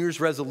 These New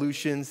Year's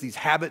resolutions, these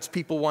habits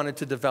people wanted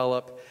to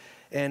develop.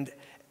 And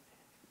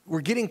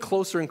we're getting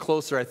closer and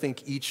closer, I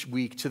think, each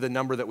week to the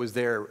number that was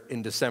there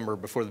in December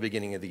before the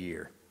beginning of the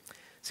year.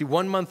 See,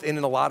 1 month in,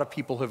 and a lot of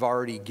people have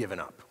already given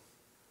up.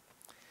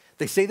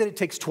 They say that it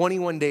takes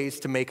 21 days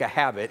to make a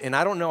habit, and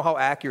I don't know how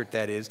accurate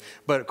that is,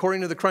 but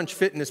according to the Crunch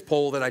Fitness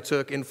poll that I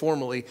took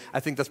informally, I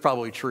think that's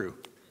probably true.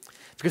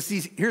 Because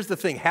here's the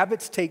thing,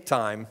 habits take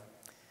time,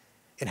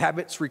 and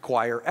habits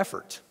require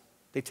effort.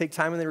 They take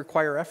time and they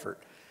require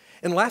effort.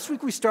 And last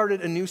week we started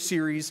a new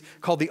series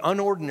called The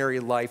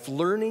Unordinary Life,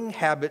 Learning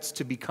Habits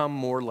to Become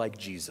More Like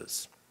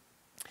Jesus.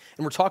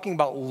 And we're talking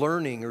about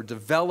learning or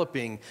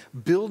developing,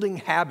 building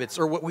habits,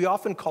 or what we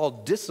often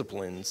call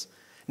disciplines,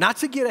 not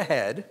to get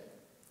ahead,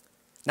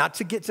 not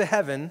to get to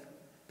heaven,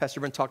 Pastor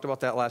Brent talked about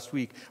that last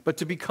week, but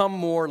to become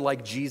more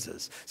like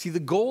Jesus. See, the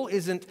goal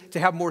isn't to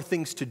have more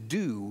things to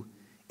do,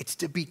 it's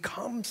to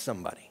become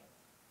somebody.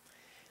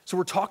 So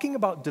we're talking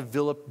about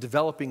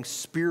developing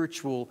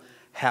spiritual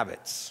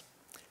habits,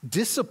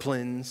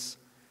 disciplines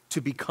to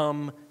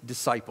become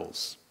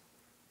disciples.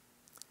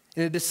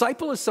 And a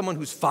disciple is someone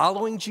who's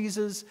following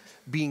Jesus,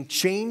 being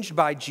changed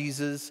by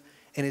Jesus,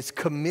 and is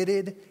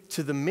committed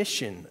to the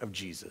mission of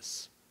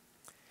Jesus.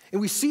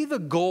 And we see the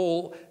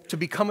goal to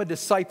become a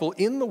disciple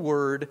in the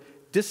word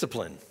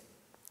discipline.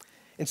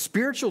 And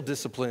spiritual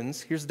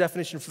disciplines, here's the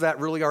definition for that,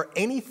 really are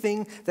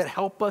anything that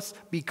help us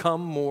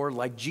become more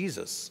like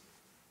Jesus.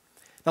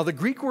 Now, the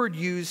Greek word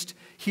used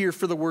here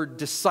for the word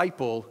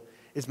disciple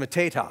is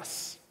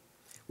matetos,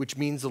 which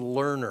means a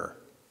learner.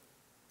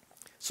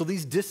 So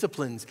these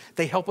disciplines,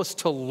 they help us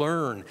to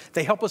learn.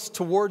 They help us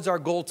towards our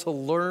goal to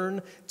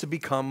learn to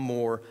become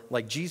more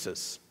like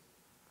Jesus.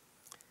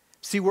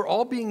 See, we're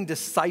all being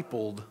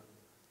discipled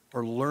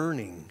or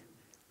learning.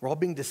 We're all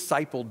being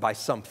discipled by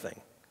something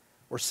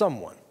or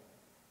someone.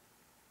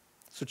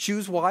 So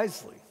choose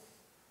wisely.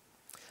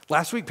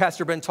 Last week,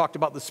 Pastor Ben talked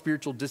about the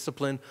spiritual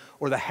discipline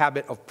or the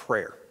habit of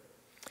prayer.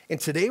 And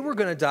today we're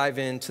going to dive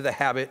into the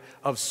habit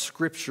of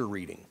scripture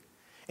reading.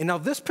 And now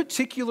this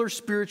particular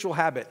spiritual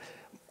habit,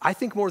 I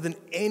think more than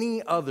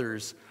any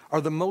others,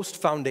 are the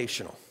most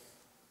foundational.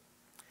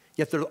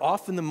 Yet they're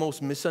often the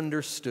most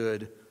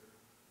misunderstood,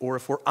 or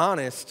if we're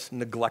honest,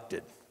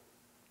 neglected.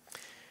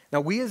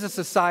 Now we as a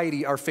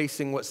society are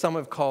facing what some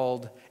have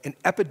called an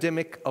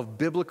epidemic of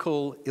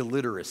biblical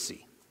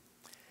illiteracy.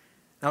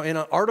 Now, in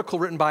an article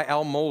written by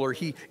Al Mohler,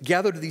 he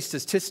gathered these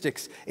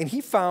statistics, and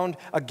he found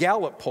a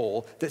Gallup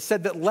poll that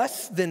said that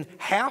less than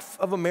half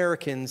of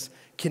Americans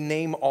can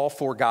name all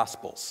four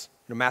Gospels,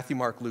 Matthew,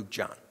 Mark, Luke,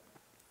 John.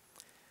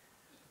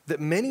 That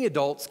many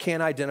adults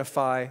can't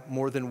identify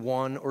more than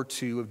one or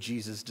two of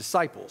Jesus'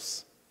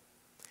 disciples.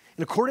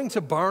 And according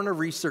to Barna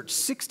Research,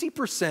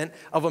 60%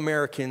 of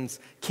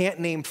Americans can't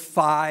name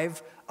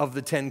 5 of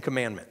the 10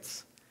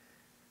 commandments.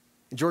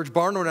 George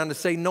Barna went on to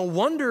say, no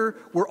wonder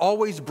we're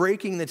always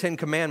breaking the 10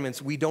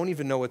 commandments. We don't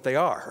even know what they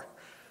are.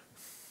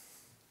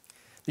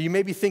 You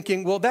may be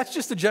thinking, well, that's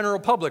just the general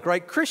public,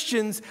 right?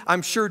 Christians,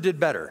 I'm sure, did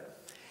better.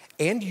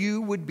 And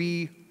you would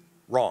be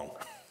wrong.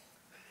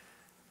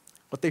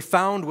 What they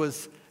found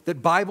was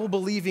that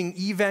Bible-believing,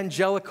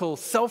 evangelical,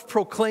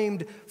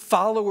 self-proclaimed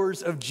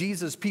followers of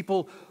Jesus,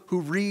 people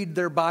who read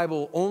their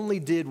Bible, only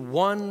did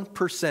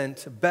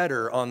 1%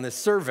 better on this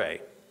survey.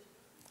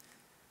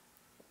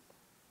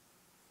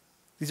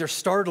 These are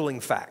startling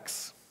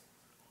facts.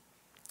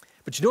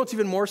 But you know what's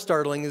even more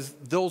startling is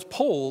those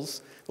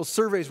polls, those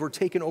surveys were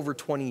taken over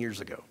 20 years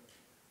ago.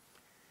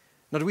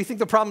 Now, do we think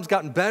the problem's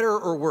gotten better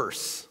or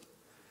worse?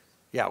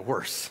 Yeah,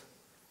 worse.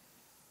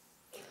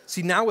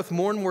 See, now with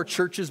more and more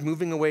churches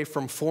moving away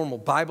from formal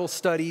Bible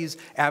studies,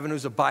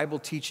 avenues of Bible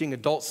teaching,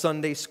 adult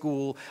Sunday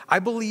school, I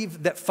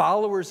believe that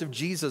followers of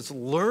Jesus,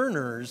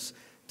 learners,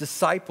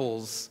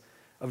 disciples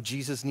of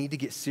Jesus need to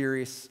get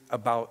serious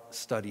about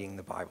studying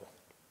the Bible.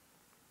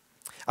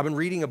 I've been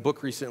reading a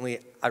book recently.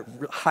 I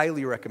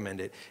highly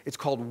recommend it. It's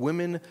called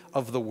Women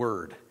of the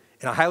Word,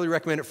 and I highly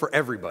recommend it for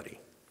everybody.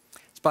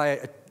 It's by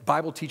a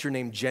Bible teacher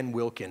named Jen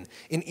Wilkin.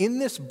 And in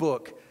this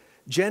book,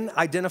 Jen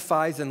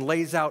identifies and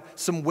lays out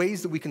some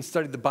ways that we can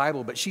study the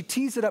Bible, but she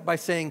tees it up by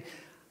saying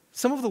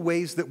some of the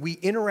ways that we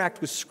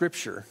interact with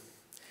Scripture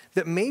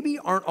that maybe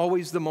aren't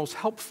always the most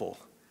helpful,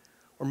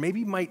 or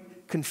maybe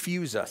might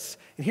confuse us.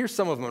 And here's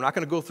some of them. I'm not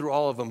going to go through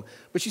all of them.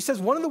 But she says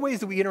one of the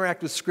ways that we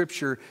interact with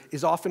Scripture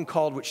is often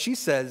called, what she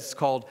says, is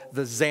called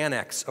the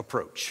Xanax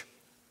approach.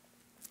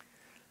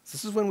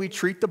 This is when we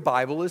treat the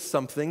Bible as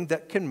something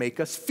that can make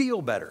us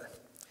feel better.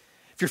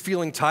 If you're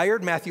feeling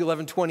tired, Matthew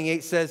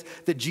 11:28 says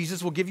that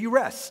Jesus will give you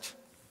rest.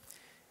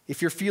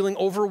 If you're feeling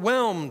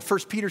overwhelmed, 1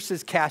 Peter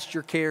says, cast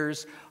your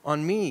cares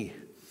on me.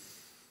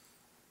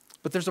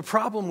 But there's a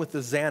problem with the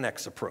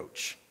Xanax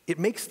approach. It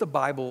makes the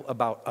Bible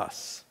about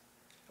us,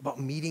 about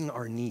meeting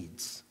our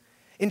needs.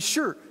 And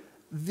sure,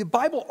 the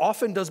Bible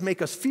often does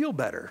make us feel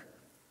better.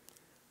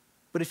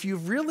 But if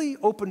you've really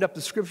opened up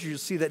the Scripture, you'll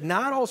see that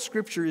not all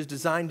Scripture is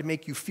designed to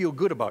make you feel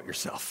good about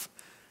yourself.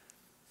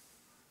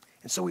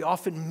 And so we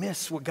often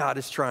miss what God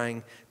is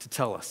trying to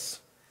tell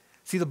us.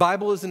 See, the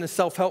Bible isn't a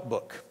self-help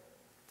book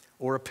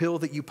or a pill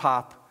that you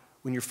pop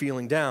when you're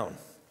feeling down.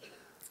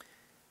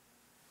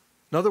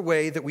 Another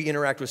way that we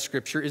interact with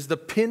Scripture is the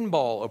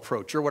pinball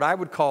approach, or what I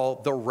would call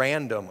the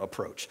random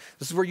approach.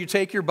 This is where you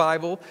take your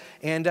Bible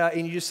and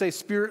you just say,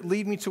 Spirit,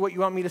 lead me to what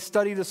you want me to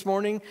study this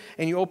morning,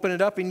 and you open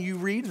it up and you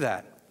read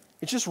that.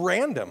 It's just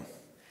random.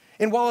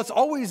 And while it's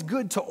always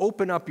good to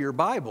open up your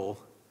Bible,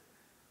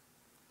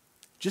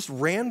 just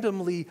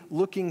randomly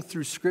looking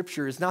through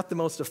Scripture is not the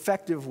most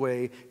effective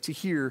way to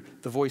hear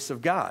the voice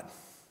of God.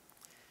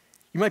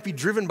 You might be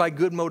driven by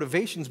good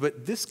motivations,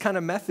 but this kind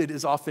of method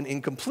is often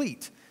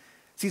incomplete.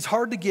 See, it's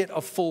hard to get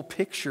a full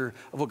picture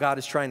of what God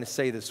is trying to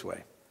say this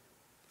way.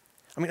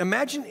 I mean,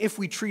 imagine if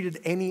we treated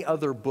any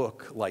other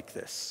book like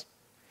this.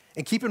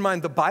 And keep in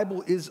mind, the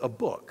Bible is a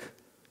book,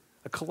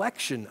 a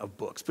collection of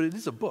books, but it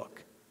is a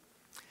book.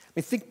 I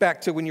mean, think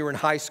back to when you were in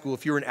high school,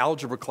 if you were in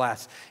algebra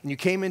class, and you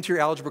came into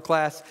your algebra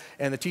class,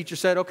 and the teacher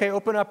said, okay,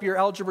 open up your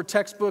algebra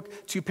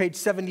textbook to page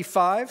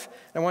 75.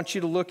 I want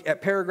you to look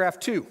at paragraph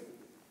 2.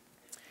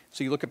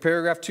 So you look at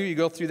paragraph 2, you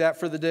go through that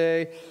for the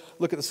day,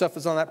 look at the stuff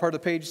that's on that part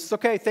of the page. It's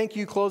okay, thank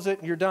you, close it,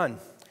 and you're done.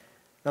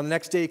 Now the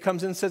next day he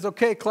comes in and says,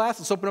 okay, class,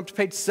 let's open up to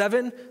page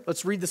 7.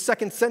 Let's read the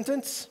second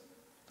sentence.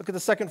 Look at the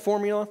second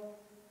formula.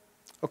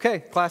 Okay,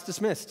 class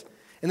dismissed.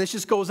 And this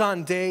just goes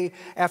on day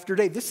after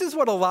day. This is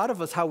what a lot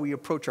of us, how we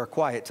approach our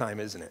quiet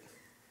time, isn't it?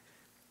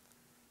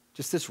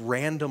 Just this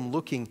random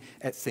looking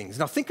at things.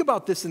 Now think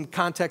about this in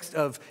context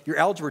of your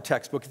algebra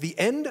textbook. At the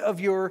end of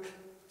your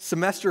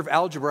semester of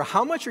algebra,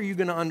 how much are you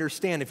going to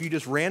understand if you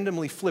just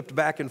randomly flipped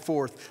back and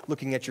forth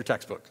looking at your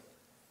textbook?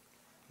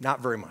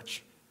 Not very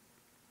much.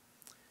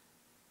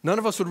 None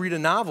of us would read a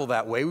novel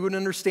that way. We wouldn't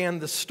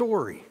understand the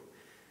story.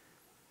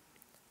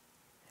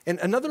 And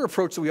another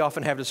approach that we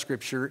often have to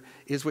Scripture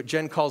is what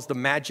Jen calls the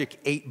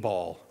magic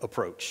 8-ball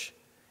approach.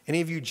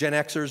 Any of you Gen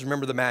Xers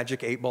remember the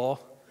magic 8-ball?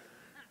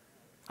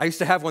 I used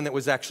to have one that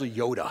was actually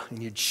Yoda,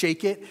 and you'd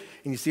shake it,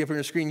 and you see up on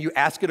your screen, you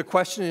ask it a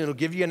question, and it'll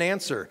give you an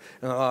answer.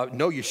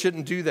 No, you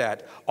shouldn't do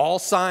that. All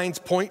signs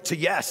point to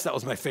yes. That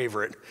was my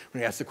favorite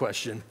when you asked the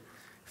question.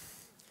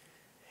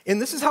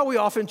 And this is how we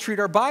often treat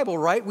our Bible,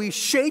 right? We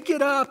shake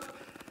it up,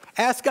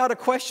 ask God a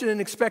question,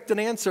 and expect an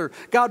answer.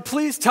 God,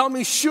 please tell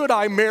me, should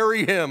I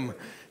marry him?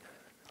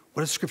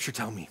 What does Scripture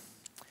tell me?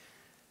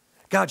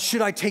 God,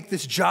 should I take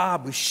this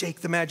job? We shake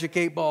the magic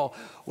 8-ball.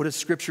 What does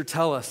Scripture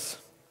tell us?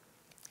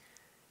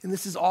 And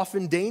this is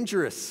often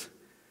dangerous.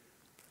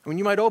 I mean,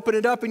 you might open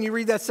it up and you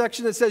read that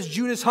section that says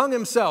Judas hung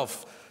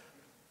himself.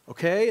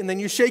 Okay, and then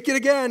you shake it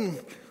again.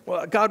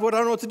 Well, God, I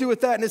don't know what to do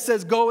with that. And it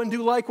says, go and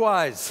do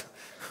likewise.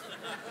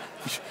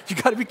 You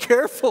got to be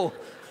careful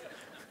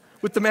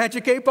with the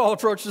magic 8-ball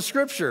approach to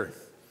Scripture.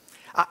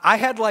 I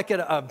had like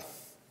a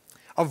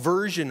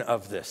version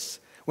of this.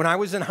 When I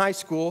was in high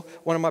school,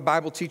 one of my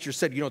Bible teachers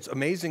said, it's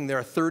amazing, there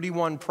are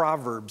 31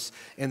 Proverbs,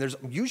 and there's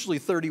usually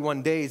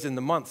 31 days in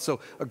the month. So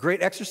a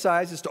great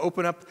exercise is to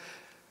open up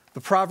the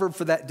proverb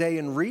for that day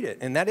and read it.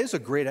 And that is a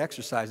great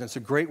exercise, and it's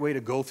a great way to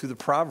go through the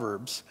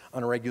Proverbs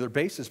on a regular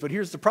basis. But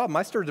here's the problem.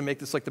 I started to make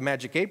this like the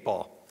magic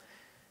 8-ball.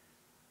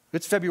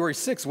 It's February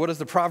 6th. What does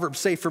the proverb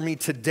say for me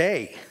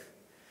today?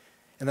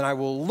 And then I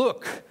will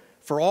look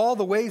for all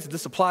the ways that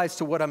this applies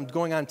to what I'm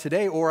going on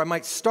today, or I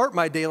might start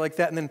my day like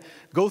that and then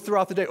go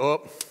throughout the day.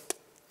 Oh,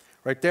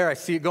 right there, I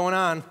see it going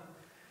on.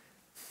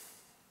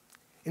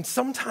 And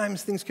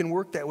sometimes things can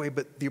work that way,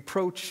 but the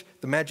approach,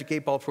 the magic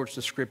 8-ball approach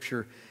to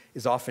Scripture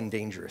is often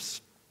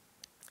dangerous.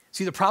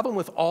 See, the problem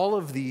with all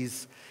of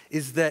these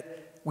is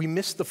that we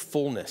miss the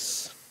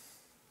fullness.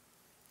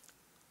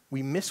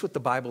 We miss what the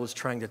Bible is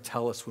trying to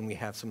tell us when we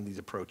have some of these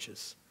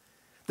approaches.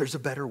 There's a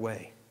better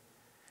way.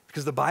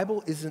 Because the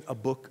Bible isn't a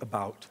book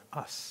about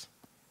us.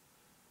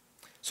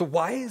 So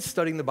why is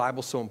studying the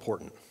Bible so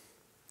important?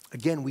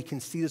 Again, we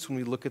can see this when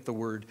we look at the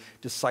word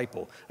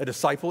disciple. A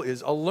disciple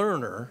is a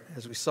learner,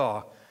 as we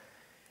saw.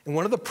 And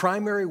one of the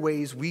primary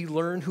ways we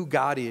learn who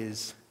God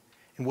is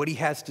and what he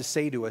has to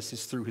say to us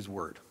is through his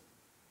word.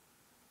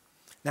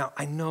 Now,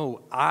 I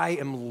know I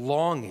am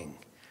longing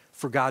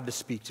for God to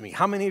speak to me.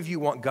 How many of you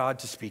want God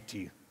to speak to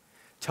you?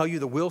 Tell you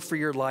the will for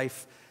your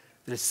life,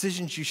 the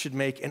decisions you should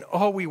make, and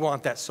oh, we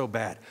want that so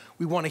bad.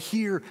 We want to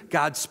hear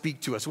God speak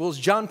to us. Well, as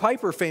John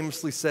Piper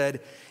famously said,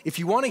 if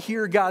you want to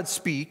hear God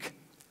speak,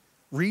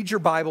 read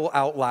your Bible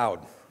out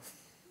loud.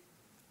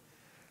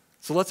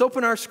 So let's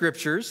open our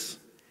scriptures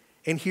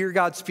and hear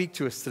God speak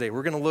to us today.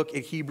 We're going to look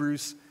at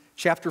Hebrews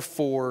chapter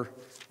 4,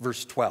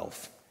 verse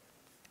 12.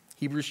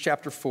 Hebrews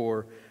chapter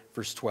 4,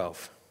 verse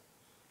 12.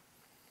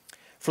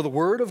 For the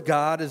word of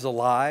God is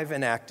alive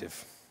and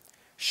active,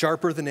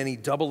 sharper than any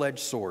double-edged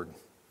sword.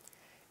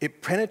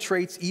 It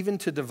penetrates even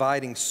to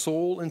dividing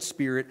soul and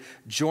spirit,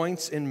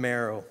 joints and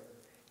marrow.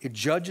 It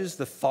judges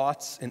the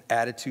thoughts and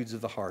attitudes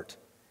of the heart.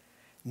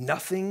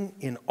 Nothing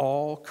in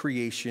all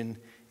creation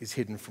is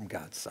hidden from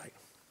God's sight.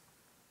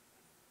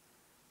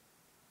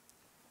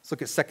 Let's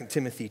look at 2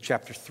 Timothy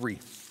chapter 3.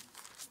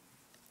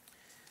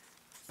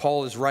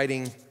 Paul is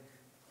writing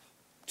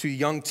to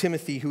young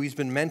Timothy, who he's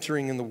been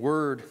mentoring in the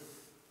Word.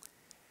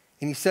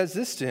 And he says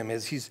this to him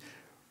as he's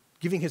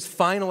giving his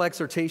final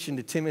exhortation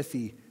to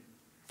Timothy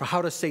for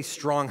how to stay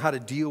strong, how to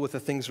deal with the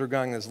things that are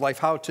going on in his life,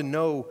 how to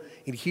know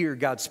and hear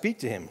God speak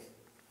to him.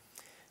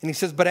 And he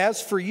says, but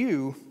as for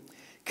you,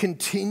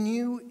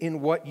 continue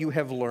in what you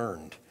have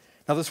learned.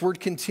 Now this word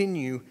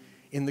continue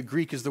in the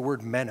Greek is the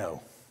word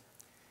meno.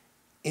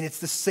 And it's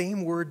the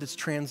same word that's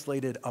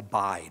translated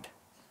abide.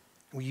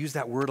 We use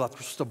that word a lot. We're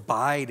supposed to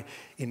abide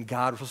in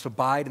God. We're supposed to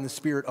abide in the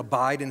Spirit,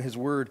 abide in his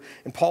word.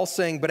 And Paul's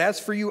saying, but as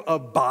for you,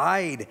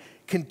 abide,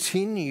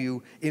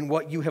 continue in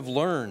what you have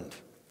learned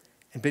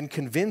and been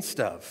convinced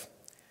of,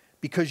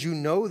 because you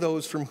know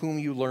those from whom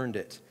you learned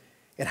it,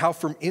 and how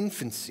from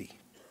infancy,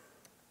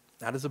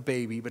 not as a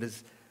baby, but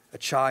as a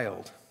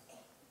child,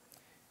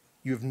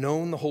 you have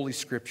known the Holy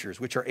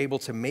Scriptures, which are able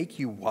to make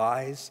you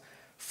wise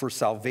for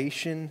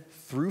salvation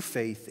through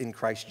faith in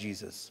Christ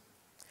Jesus.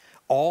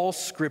 All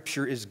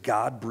Scripture is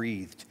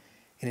God-breathed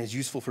and is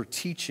useful for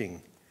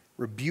teaching,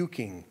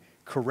 rebuking,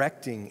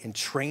 correcting, and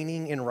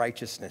training in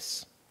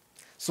righteousness,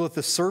 so that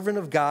the servant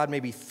of God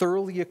may be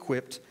thoroughly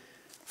equipped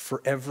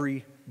for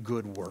every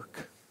good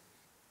work.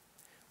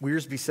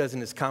 Wiersbe says in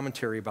his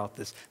commentary about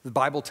this, the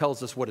Bible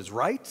tells us what is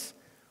right,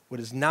 what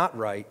is not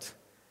right,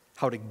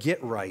 how to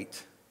get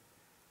right,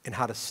 and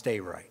how to stay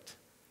right.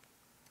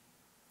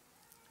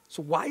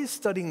 So why is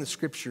studying the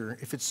Scripture,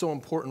 if it's so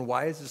important,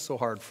 why is it so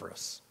hard for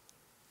us?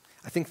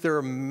 I think there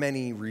are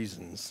many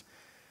reasons.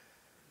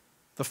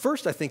 The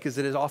first, I think, is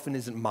that it often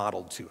isn't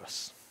modeled to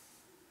us.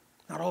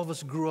 Not all of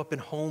us grew up in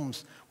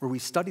homes where we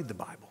studied the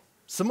Bible.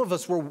 Some of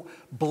us were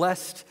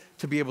blessed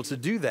to be able to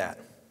do that,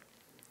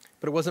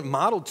 but it wasn't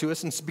modeled to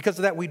us, and because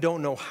of that, we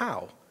don't know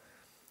how.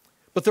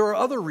 But there are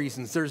other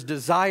reasons. There's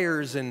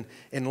desires and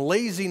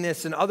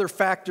laziness and other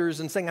factors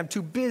and saying, I'm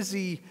too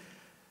busy.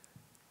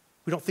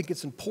 We don't think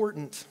it's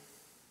important.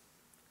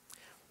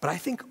 But I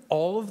think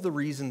all of the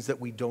reasons that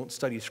we don't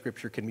study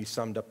Scripture can be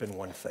summed up in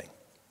one thing: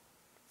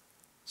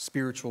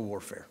 spiritual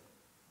warfare.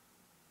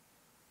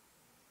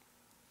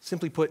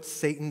 Simply put,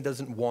 Satan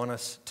doesn't want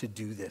us to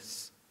do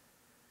this.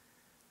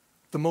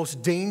 The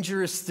most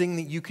dangerous thing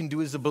that you can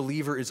do as a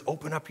believer is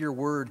open up your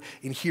word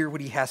and hear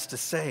what he has to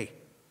say.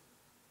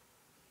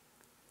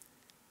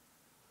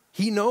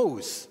 He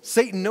knows,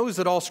 Satan knows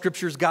that all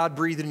Scripture is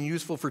God-breathed and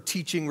useful for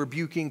teaching,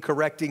 rebuking,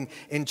 correcting,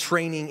 and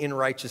training in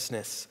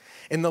righteousness.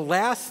 And the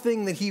last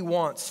thing that he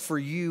wants for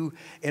you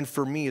and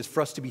for me is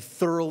for us to be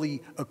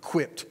thoroughly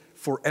equipped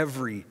for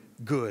every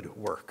good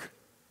work.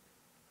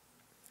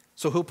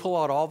 So he'll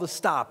pull out all the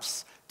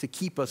stops to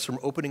keep us from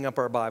opening up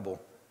our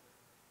Bible.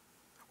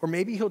 Or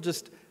maybe he'll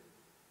just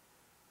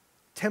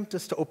tempt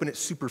us to open it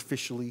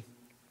superficially,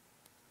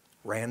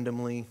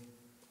 randomly,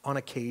 on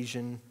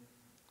occasion,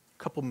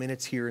 a couple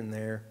minutes here and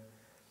there.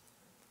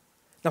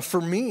 Now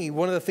for me,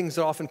 one of the things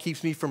that often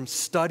keeps me from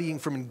studying,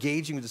 from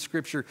engaging with the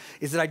Scripture,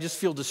 is that I just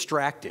feel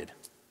distracted.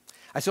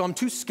 I say, I'm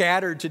too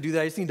scattered to do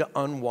that. I just need to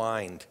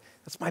unwind.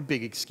 That's my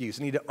big excuse.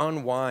 I need to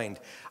unwind.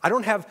 I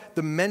don't have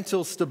the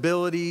mental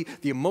stability,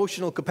 the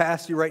emotional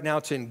capacity right now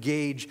to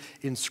engage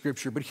in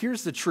Scripture. But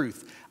here's the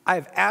truth. I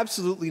have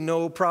absolutely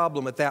no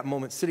problem at that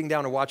moment sitting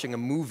down and watching a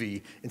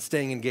movie and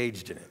staying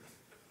engaged in it.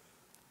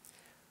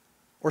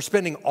 Or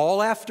spending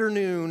all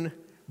afternoon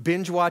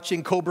binge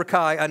watching Cobra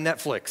Kai on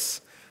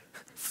Netflix,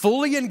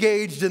 fully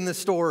engaged in the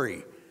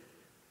story.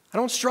 I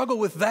don't struggle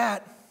with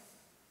that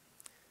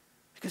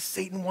because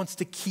Satan wants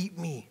to keep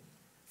me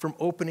from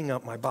opening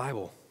up my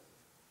Bible.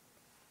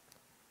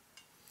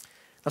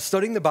 Now,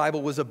 studying the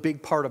Bible was a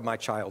big part of my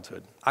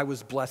childhood. I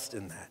was blessed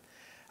in that.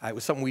 It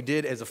was something we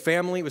did as a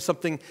family. It was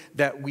something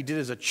that we did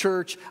as a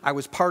church. I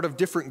was part of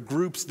different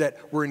groups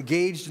that were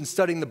engaged in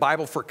studying the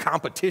Bible for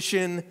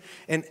competition.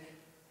 And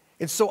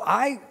so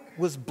I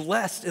was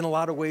blessed in a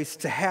lot of ways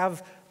to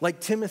have,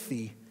 like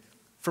Timothy,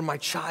 from my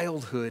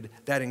childhood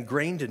that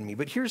ingrained in me.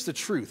 But here's the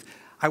truth.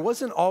 I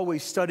wasn't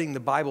always studying the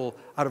Bible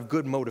out of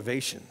good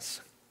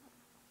motivations.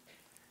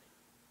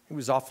 It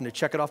was often to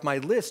check it off my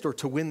list or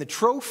to win the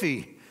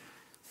trophy,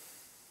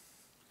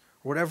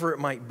 or whatever it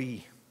might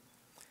be.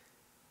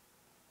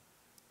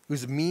 It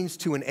was a means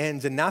to an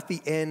end, and not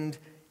the end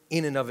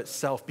in and of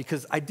itself,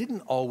 because I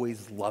didn't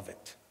always love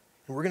it.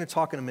 And we're going to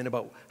talk in a minute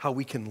about how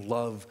we can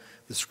love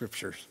the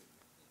Scriptures.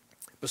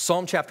 But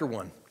Psalm chapter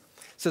 1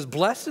 says,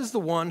 "Blessed is the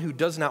one who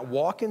does not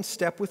walk in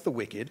step with the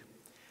wicked,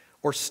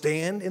 or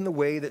stand in the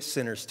way that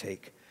sinners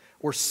take,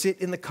 or sit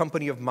in the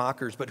company of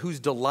mockers, but whose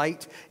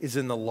delight is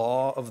in the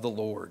law of the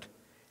Lord,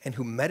 and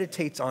who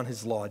meditates on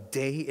his law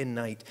day and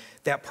night.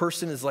 That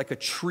person is like a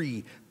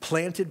tree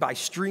planted by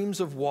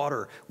streams of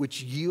water,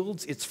 which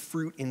yields its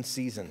fruit in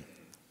season,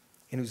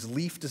 and whose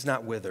leaf does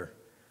not wither.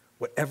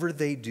 Whatever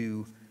they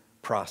do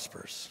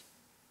prospers."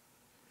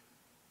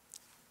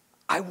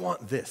 I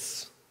want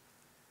this.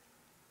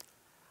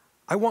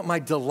 I want my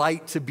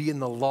delight to be in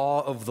the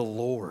law of the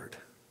Lord.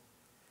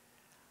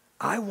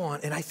 I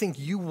want, and I think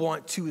you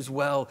want to as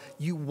well,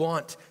 you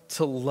want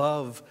to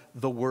love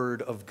the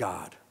Word of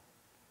God.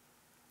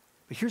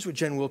 But here's what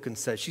Jen Wilkins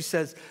says. She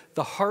says,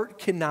 the heart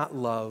cannot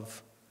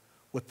love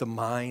what the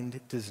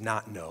mind does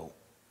not know.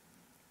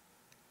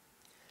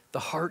 The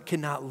heart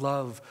cannot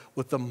love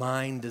what the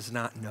mind does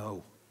not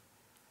know.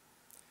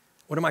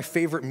 One of my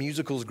favorite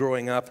musicals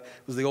growing up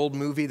was the old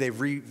movie. They've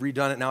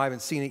redone it now. I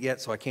haven't seen it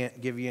yet, so I can't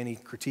give you any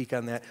critique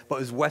on that. But it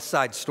was West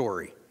Side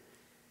Story.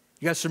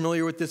 You guys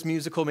familiar with this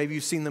musical? Maybe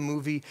you've seen the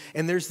movie.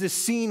 And there's this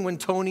scene when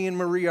Tony and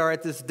Marie are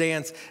at this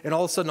dance, and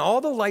all of a sudden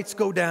all the lights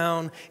go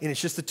down, and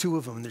it's just the two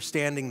of them, and they're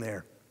standing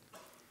there.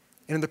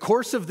 And in the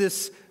course of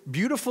this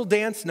beautiful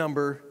dance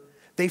number,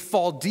 they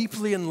fall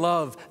deeply in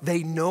love.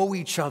 They know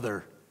each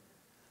other.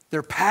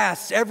 Their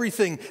past,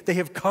 everything, they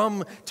have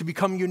come to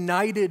become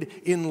united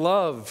in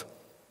love.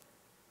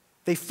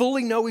 They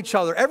fully know each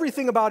other,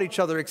 everything about each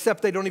other,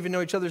 except they don't even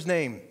know each other's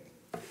name.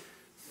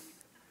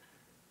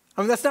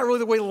 I mean, that's not really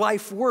the way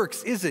life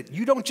works, is it?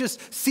 You don't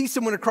just see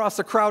someone across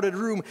a crowded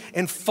room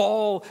and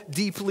fall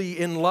deeply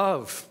in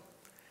love.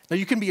 Now,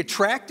 you can be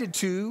attracted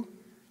to,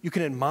 you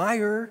can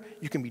admire,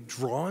 you can be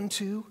drawn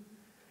to,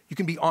 you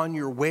can be on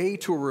your way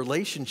to a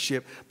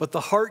relationship, but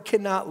the heart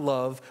cannot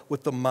love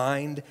what the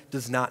mind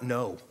does not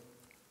know.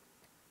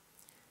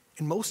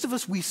 And most of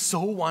us, we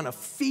so want to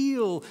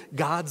feel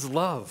God's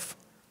love,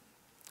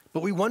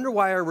 but we wonder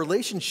why our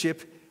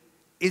relationship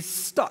is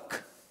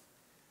stuck.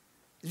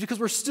 It's because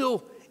we're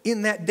still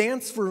in that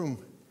dance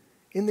room,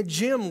 in the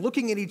gym,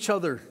 looking at each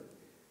other.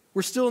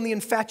 We're still in the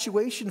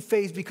infatuation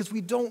phase because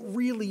we don't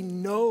really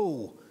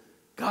know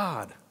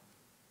God.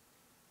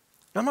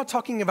 Now, I'm not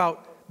talking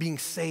about being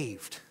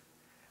saved.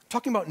 I'm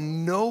talking about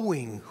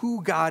knowing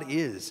who God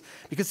is.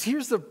 Because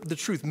here's the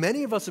truth.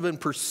 Many of us have been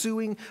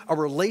pursuing a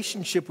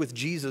relationship with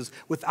Jesus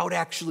without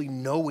actually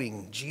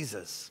knowing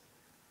Jesus.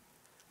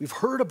 We've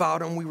heard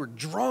about him. We were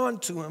drawn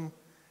to him.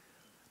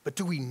 But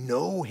do we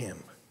know him?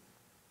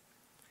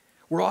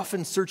 We're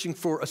often searching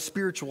for a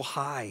spiritual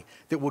high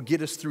that will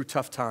get us through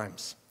tough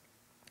times.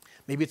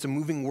 Maybe it's a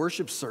moving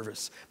worship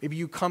service. Maybe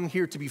you come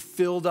here to be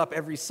filled up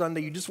every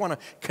Sunday. You just want to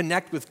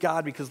connect with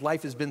God because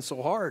life has been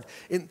so hard.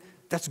 And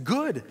that's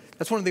good.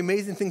 That's one of the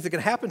amazing things that can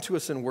happen to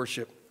us in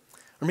worship.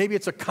 Or maybe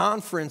it's a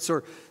conference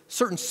or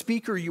certain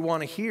speaker you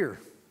want to hear.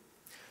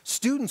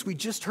 Students, we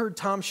just heard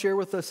Tom share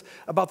with us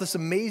about this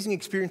amazing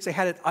experience they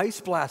had at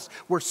Ice Blast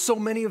where so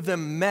many of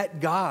them met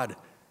God.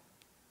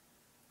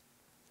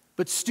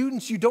 But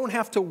students, you don't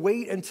have to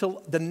wait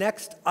until the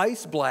next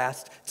Ice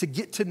Blast to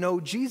get to know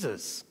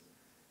Jesus.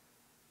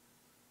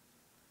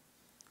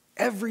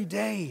 Every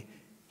day,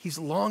 he's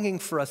longing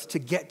for us to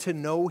get to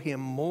know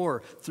him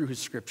more through his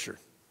scripture.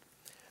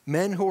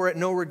 Men who are at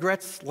no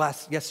regrets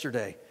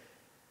yesterday.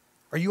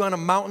 Are you on a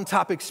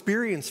mountaintop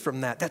experience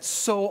from that? That's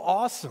so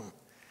awesome.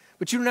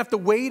 But you don't have to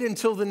wait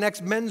until the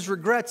next men's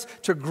regrets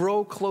to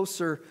grow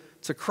closer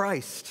to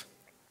Christ.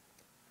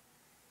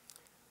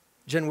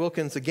 Jen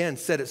Wilkins, again,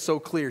 said it so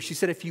clear. She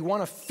said, if you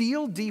want to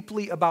feel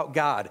deeply about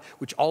God,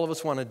 which all of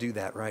us want to do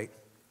that, right?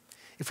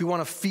 If we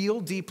want to feel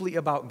deeply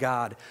about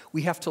God,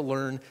 we have to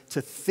learn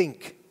to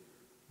think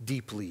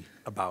deeply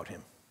about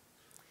him.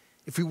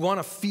 If we want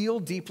to feel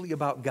deeply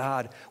about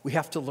God, we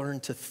have to learn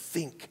to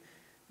think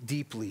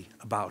deeply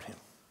about him.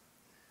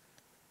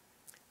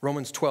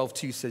 Romans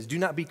 12:2 says, do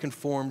not be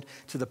conformed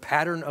to the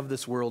pattern of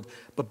this world,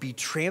 but be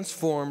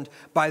transformed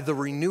by the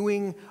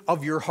renewing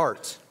of your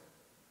heart.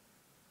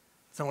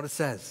 That's not what it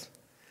says.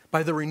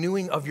 By the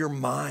renewing of your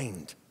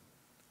mind.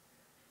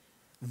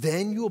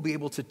 Then you will be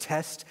able to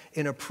test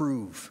and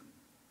approve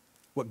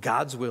what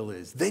God's will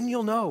is. Then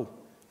you'll know.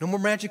 No more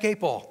magic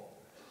 8-ball.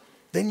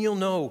 Then you'll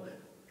know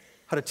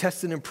how to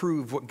test and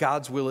improve what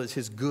God's will is,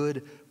 his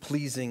good,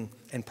 pleasing,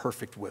 and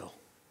perfect will.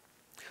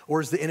 Or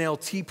as the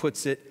NLT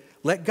puts it,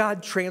 let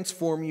God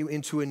transform you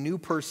into a new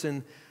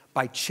person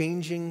by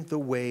changing the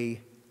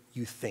way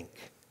you think.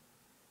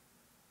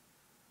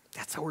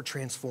 That's how we're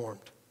transformed.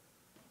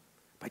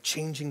 By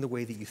changing the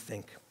way that you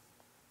think.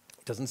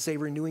 It doesn't say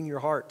renewing your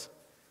heart.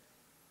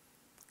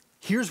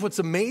 Here's what's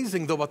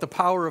amazing, though, about the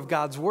power of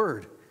God's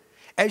word.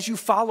 As you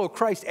follow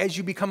Christ, as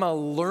you become a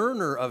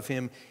learner of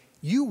him,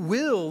 you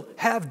will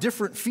have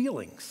different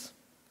feelings.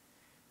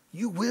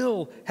 You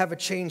will have a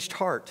changed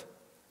heart.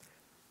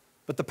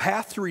 But the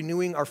path to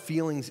renewing our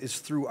feelings is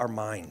through our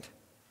mind.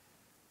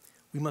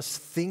 We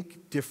must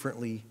think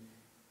differently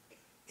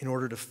in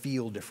order to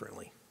feel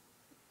differently.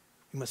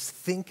 We must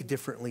think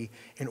differently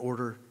in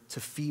order to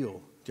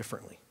feel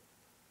differently.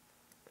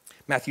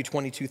 Matthew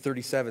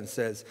 22:37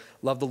 says,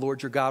 love the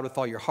Lord your God with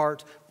all your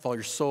heart, with all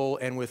your soul,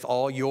 and with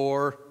all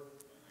your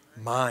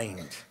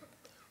mind.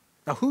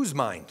 Now, whose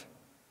mind?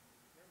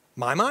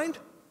 My mind?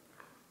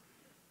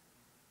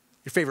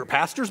 Your favorite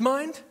pastor's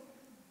mind?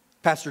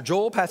 Pastor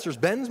Joel, Pastor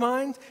Ben's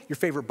mind? Your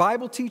favorite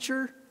Bible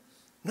teacher?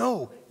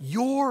 No,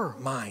 your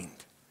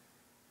mind.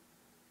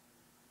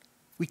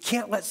 We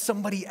can't let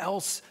somebody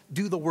else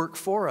do the work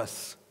for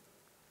us.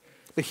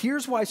 But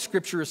here's why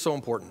Scripture is so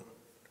important.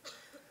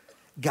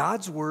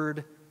 God's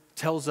word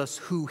tells us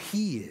who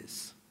he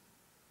is.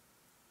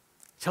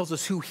 It tells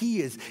us who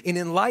he is. And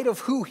in light of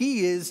who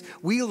he is,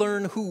 we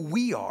learn who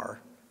we are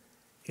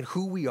and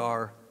who we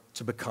are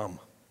to become.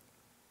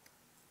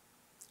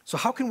 So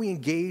how can we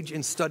engage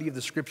in study of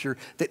the Scripture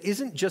that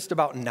isn't just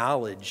about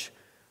knowledge,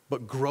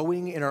 but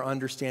growing in our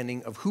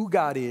understanding of who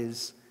God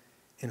is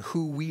and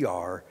who we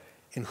are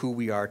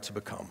to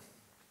become?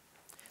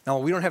 Now,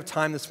 we don't have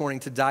time this morning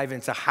to dive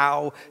into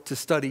how to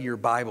study your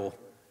Bible.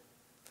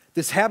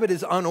 This habit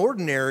is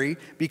unordinary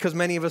because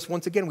many of us,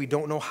 once again, we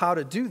don't know how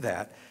to do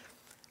that.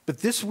 But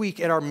this week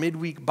at our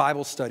midweek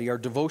Bible study, our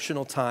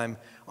devotional time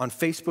on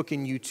Facebook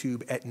and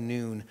YouTube at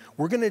noon,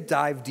 we're going to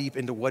dive deep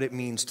into what it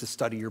means to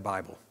study your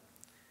Bible.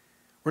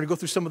 We're going to go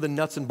through some of the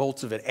nuts and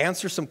bolts of it,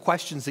 answer some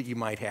questions that you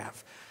might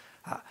have.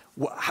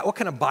 What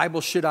kind of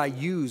Bible should I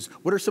use?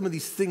 What are some of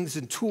these things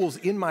and tools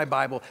in my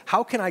Bible?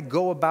 How can I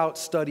go about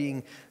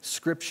studying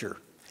Scripture?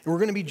 And we're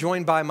going to be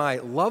joined by my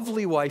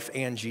lovely wife,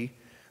 Angie,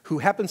 who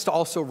happens to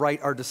also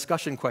write our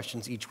discussion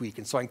questions each week.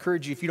 And so I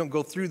encourage you, if you don't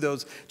go through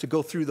those, to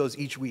go through those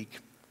each week.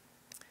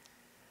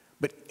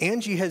 But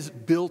Angie has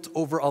built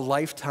over a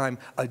lifetime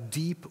a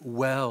deep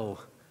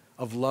well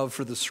of love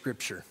for the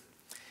Scripture.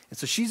 And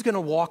so she's going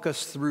to walk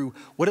us through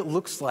what it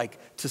looks like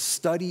to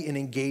study and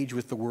engage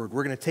with the Word.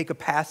 We're going to take a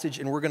passage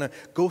and we're going to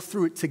go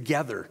through it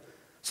together.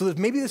 So that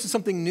maybe this is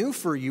something new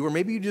for you, or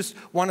maybe you just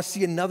want to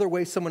see another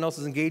way someone else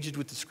is engaged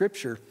with the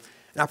Scripture,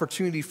 an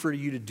opportunity for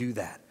you to do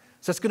that.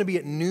 So that's going to be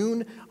at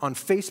noon on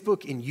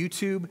Facebook and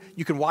YouTube.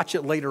 You can watch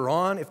it later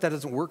on if that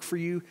doesn't work for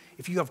you.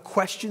 If you have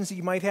questions that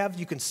you might have,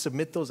 you can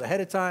submit those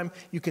ahead of time.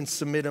 You can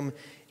submit them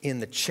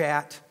in the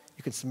chat.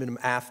 You can submit them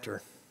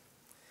after.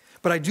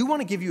 But I do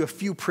want to give you a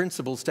few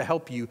principles to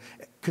help you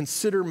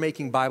consider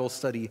making Bible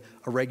study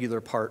a regular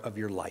part of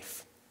your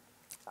life,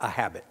 a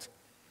habit.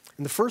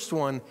 And the first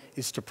one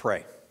is to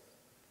pray.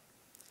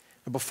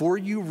 Now, before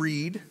you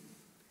read,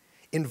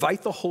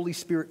 invite the Holy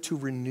Spirit to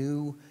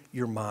renew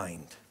your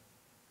mind.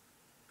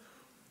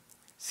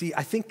 See,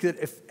 I think that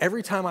if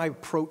every time I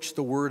approach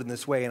the word in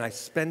this way and I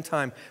spend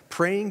time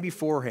praying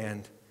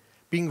beforehand,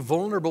 being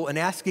vulnerable and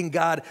asking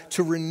God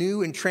to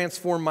renew and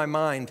transform my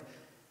mind,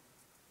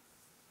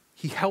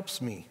 he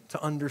helps me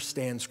to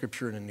understand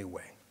Scripture in a new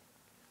way.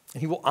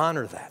 And he will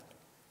honor that.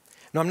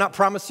 Now, I'm not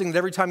promising that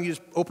every time you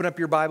just open up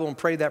your Bible and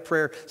pray that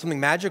prayer, something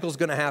magical is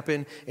going to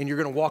happen and you're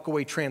going to walk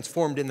away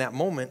transformed in that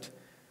moment.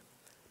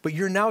 But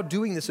you're now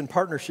doing this in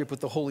partnership with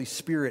the Holy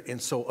Spirit,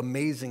 and so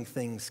amazing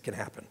things can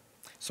happen.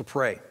 So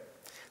pray.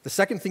 The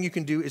second thing you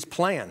can do is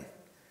plan.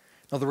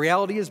 Now, the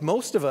reality is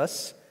most of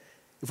us,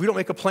 if we don't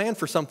make a plan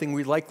for something,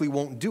 we likely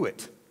won't do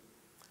it.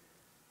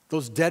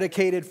 Those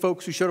dedicated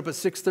folks who showed up at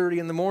 6:30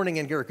 in the morning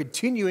and are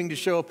continuing to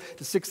show up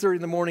to 6:30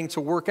 in the morning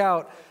to work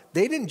out,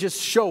 they didn't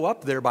just show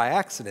up there by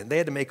accident. They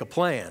had to make a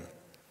plan.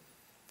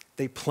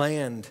 They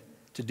planned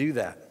to do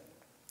that.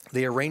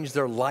 They arranged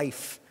their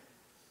life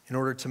in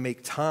order to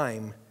make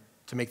time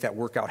to make that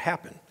workout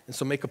happen. And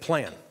so make a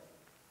plan.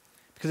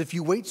 Because if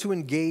you wait to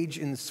engage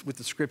with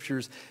the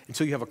Scriptures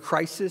until you have a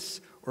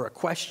crisis or a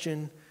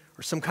question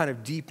or some kind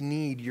of deep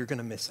need, you're going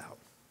to miss out.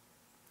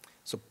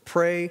 So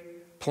pray,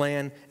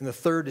 plan, and the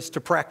third is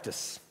to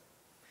practice.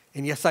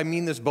 And yes, I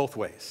mean this both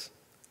ways.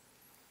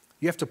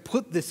 You have to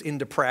put this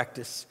into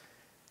practice.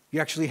 You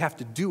actually have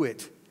to do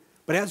it.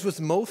 But as with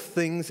most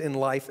things in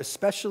life,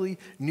 especially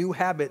new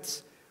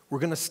habits, we're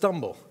going to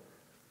stumble.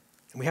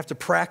 And we have to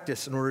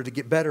practice in order to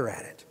get better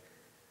at it.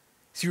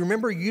 See,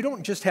 remember, you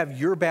don't just have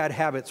your bad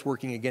habits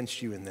working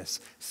against you in this.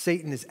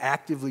 Satan is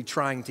actively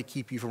trying to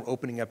keep you from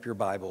opening up your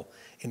Bible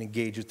and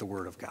engage with the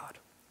Word of God.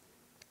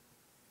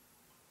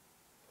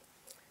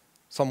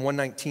 Psalm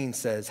 119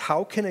 says,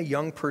 "How can a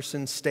young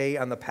person stay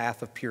on the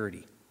path of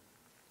purity?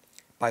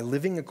 By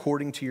living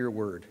according to your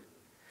word.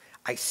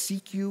 I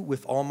seek you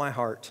with all my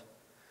heart.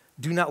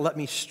 Do not let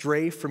me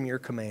stray from your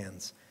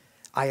commands.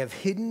 I have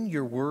hidden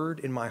your word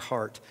in my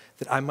heart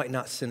that I might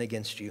not sin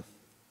against you.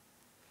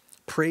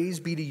 Praise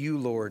be to you,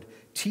 Lord.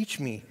 Teach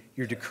me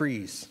your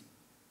decrees.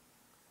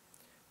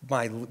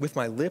 With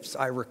my lips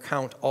I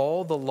recount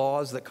all the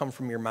laws that come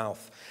from your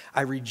mouth.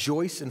 I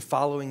rejoice in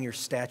following your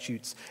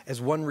statutes as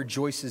one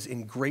rejoices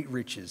in great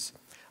riches.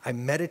 I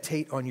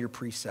meditate on your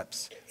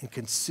precepts and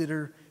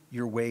consider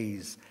your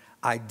ways.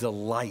 I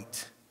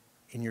delight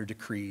in your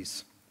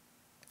decrees.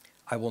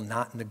 I will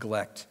not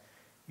neglect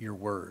your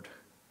word."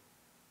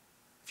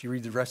 If you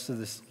read the rest of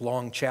this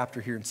long chapter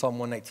here in Psalm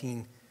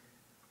 119,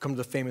 come to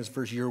the famous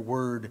verse, "Your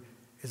word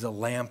is a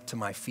lamp to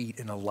my feet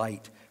and a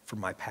light for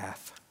my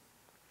path."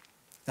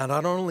 Now,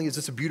 not only is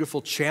this a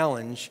beautiful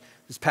challenge,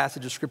 this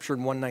passage of Scripture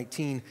in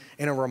 119,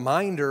 and a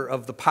reminder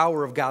of the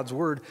power of God's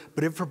word,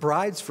 but it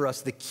provides for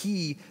us the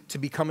key to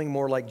becoming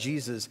more like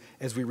Jesus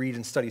as we read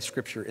and study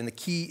Scripture. And the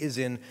key is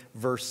in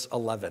verse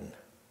 11.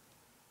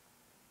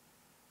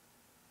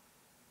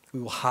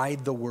 We will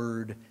hide the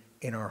word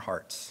in our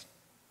hearts.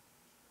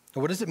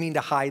 Now, what does it mean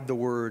to hide the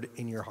word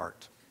in your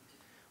heart?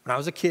 When I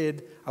was a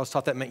kid, I was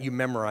taught that meant you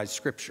memorize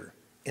Scripture.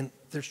 And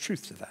there's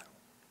truth to that.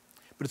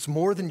 But it's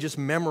more than just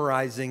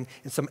memorizing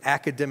in some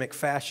academic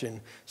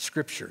fashion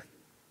Scripture.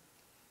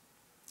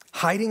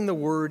 Hiding the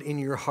word in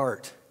your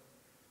heart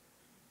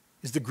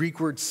is the Greek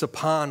word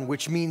sapon,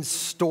 which means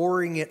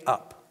storing it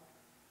up,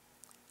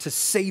 to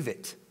save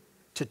it,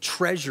 to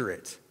treasure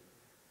it.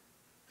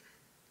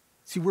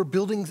 See, we're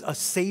building a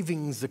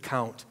savings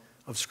account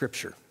of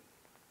Scripture.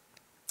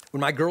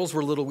 When my girls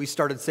were little, we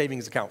started a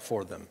savings account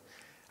for them.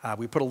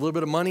 We put a little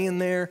bit of money in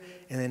there,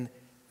 and then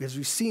as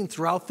we've seen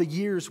throughout the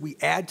years, we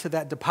add to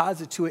that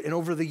deposit to it, and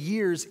over the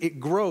years,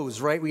 it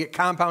grows, right? We get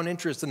compound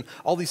interest and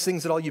all these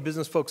things that all you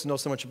business folks know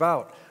so much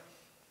about.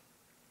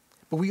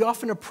 But we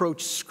often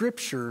approach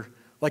Scripture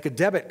like a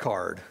debit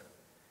card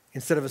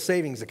instead of a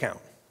savings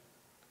account.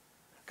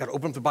 Got to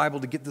open up the Bible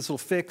to get this little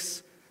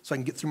fix so I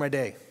can get through my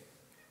day.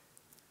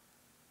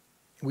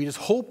 We just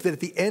hope that at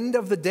the end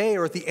of the day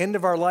or at the end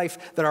of our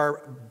life that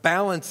our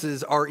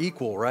balances are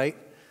equal, right?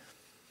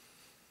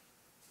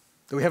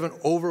 That we haven't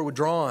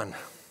overdrawn.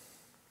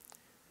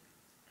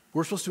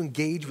 We're supposed to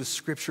engage with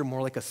Scripture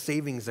more like a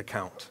savings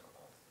account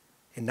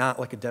and not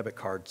like a debit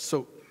card.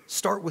 So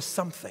start with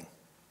something.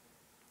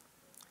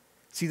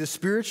 See, the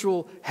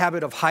spiritual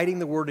habit of hiding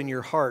the word in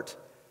your heart,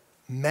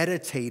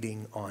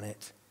 meditating on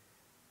it,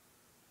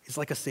 is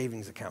like a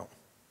savings account.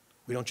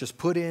 We don't just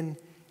put in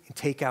and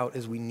take out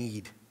as we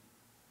need,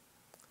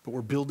 but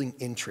we're building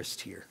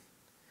interest here.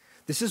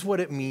 This is what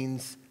it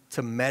means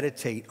to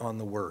meditate on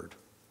the word.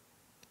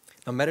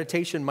 Now,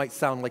 meditation might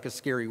sound like a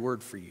scary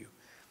word for you.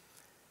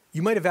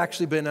 You might have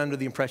actually been under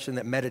the impression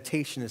that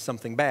meditation is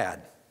something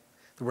bad,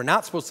 that we're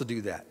not supposed to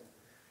do that.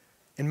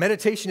 And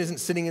meditation isn't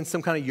sitting in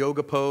some kind of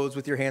yoga pose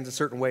with your hands a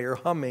certain way or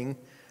humming.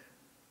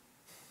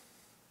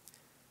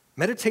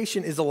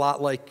 Meditation is a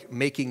lot like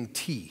making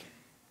tea.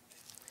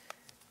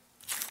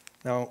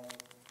 Now,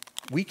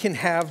 we can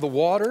have the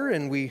water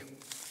and we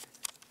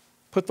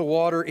put the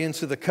water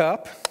into the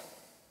cup.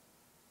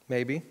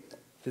 Maybe.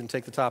 Didn't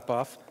take the top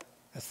off.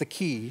 That's the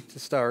key to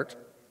start.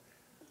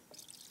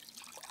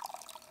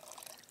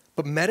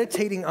 But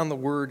meditating on the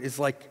word is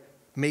like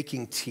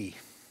making tea.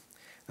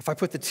 If I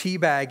put the tea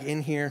bag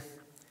in here,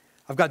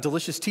 I've got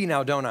delicious tea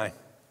now, don't I?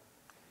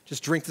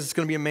 Just drink this, it's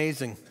going to be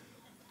amazing.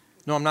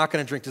 No, I'm not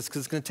going to drink this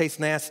because it's going to taste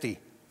nasty.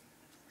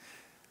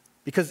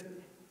 Because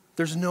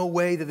there's no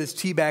way that this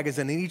tea bag has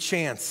any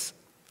chance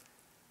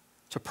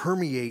to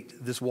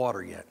permeate this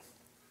water yet.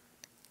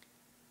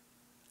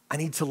 I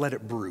need to let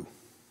it brew.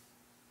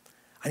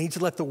 I need to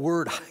let the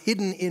word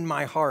hidden in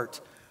my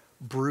heart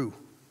brew.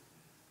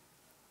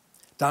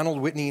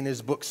 Donald Whitney, in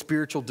his book,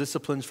 Spiritual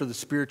Disciplines for the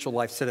Spiritual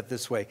Life, said it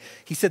this way.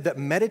 He said that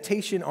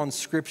meditation on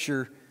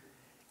Scripture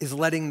is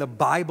letting the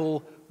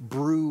Bible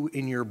brew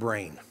in your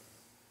brain.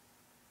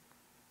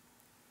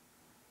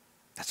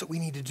 That's what we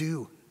need to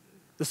do.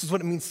 This is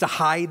what it means to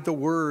hide the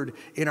word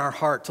in our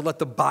heart, to let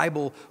the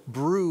Bible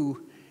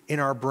brew in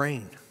our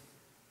brain.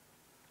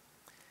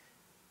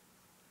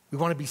 We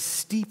want to be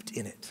steeped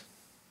in it.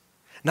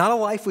 Not a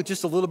life with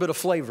just a little bit of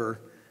flavor,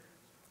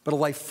 but a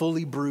life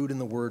fully brewed in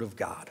the Word of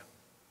God.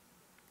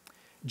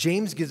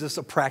 James gives us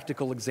a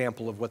practical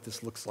example of what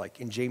this looks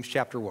like in James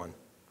chapter 1.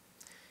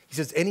 He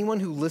says, anyone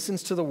who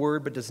listens to the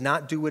word but does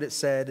not do what it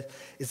said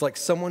is like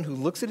someone who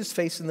looks at his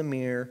face in the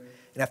mirror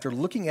and after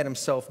looking at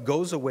himself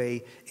goes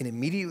away and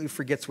immediately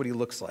forgets what he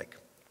looks like.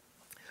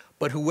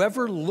 But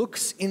whoever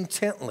looks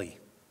intently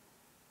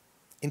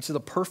into the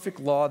perfect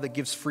law that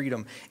gives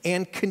freedom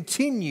and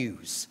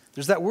continues,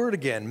 there's that word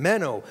again,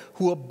 meno,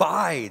 who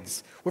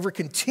abides, whoever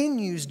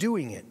continues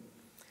doing it,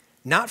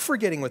 not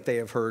forgetting what they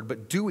have heard,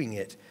 but doing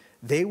it,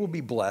 they will be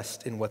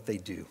blessed in what they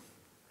do.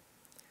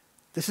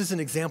 This is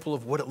an example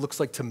of what it looks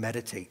like to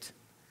meditate.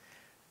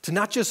 To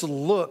not just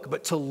look,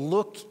 but to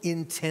look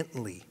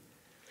intently.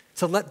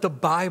 To let the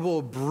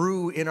Bible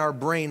brew in our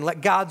brain. Let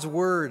God's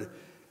word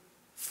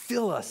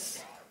fill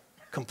us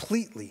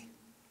completely.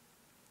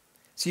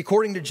 See,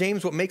 according to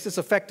James, what makes us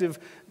effective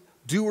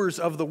doers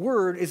of the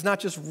word is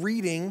not just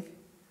reading,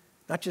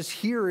 not just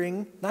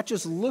hearing, not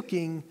just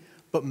looking,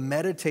 but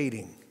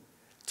meditating.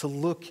 To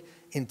look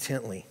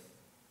intently.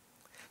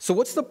 So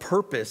what's the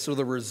purpose or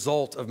the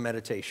result of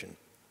meditation?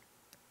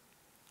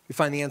 We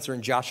find the answer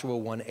in Joshua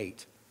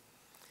 1:8.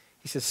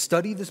 He says,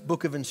 study this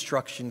book of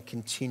instruction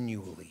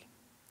continually.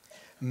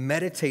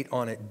 Meditate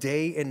on it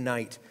day and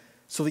night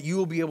so that you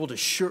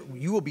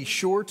will be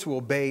sure to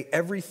obey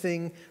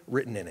everything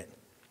written in it.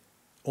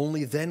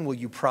 Only then will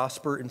you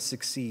prosper and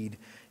succeed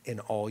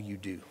in all you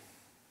do.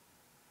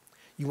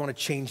 You want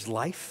to change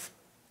life?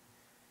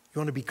 You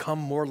want to become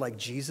more like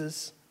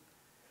Jesus?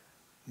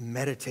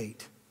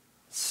 Meditate.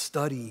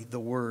 Study the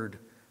word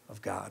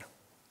of God.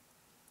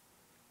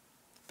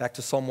 Back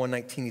to Psalm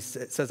 119,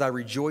 it says, I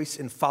rejoice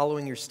in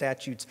following your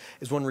statutes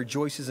as one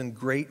rejoices in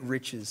great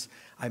riches.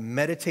 I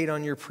meditate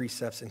on your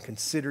precepts and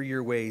consider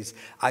your ways.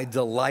 I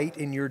delight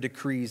in your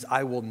decrees.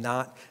 I will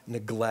not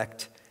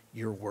neglect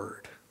your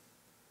word.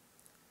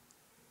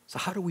 So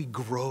how do we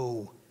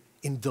grow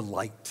in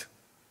delight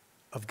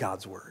of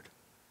God's word?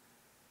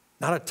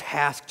 Not a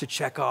task to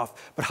check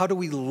off, but how do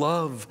we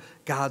love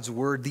God's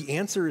word? The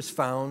answer is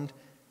found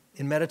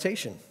in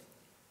meditation.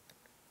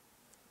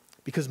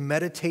 Because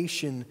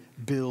meditation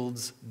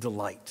builds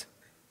delight.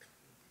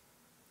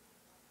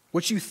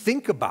 What you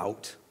think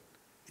about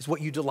is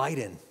what you delight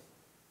in.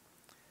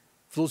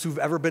 For those who've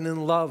ever been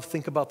in love,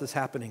 think about this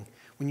happening.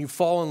 When you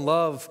fall in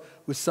love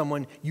with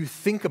someone, you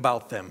think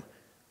about them.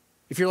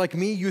 If you're like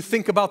me, you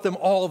think about them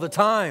all the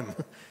time.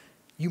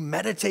 You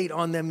meditate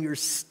on them. You're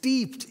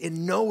steeped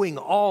in knowing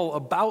all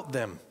about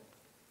them.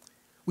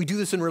 We do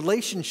this in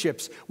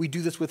relationships. We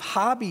do this with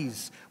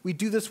hobbies. We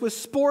do this with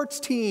sports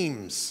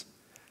teams.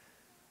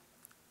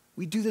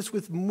 We do this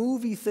with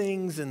movie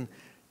things and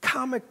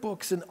comic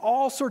books and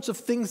all sorts of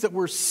things that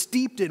we're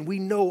steeped in. We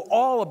know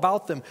all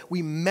about them.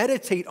 We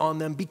meditate on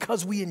them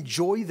because we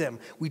enjoy them.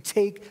 We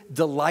take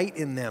delight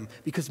in them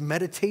because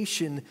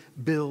meditation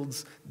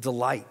builds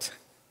delight.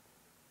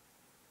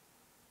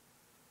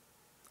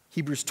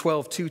 Hebrews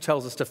 12:2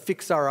 tells us to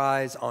fix our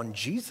eyes on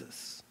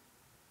Jesus.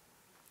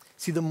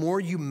 See, the more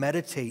you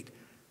meditate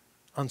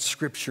on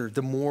Scripture,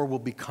 the more we'll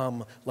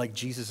become like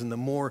Jesus and the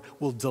more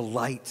we'll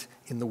delight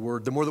in the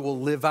Word, the more that we'll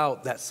live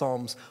out that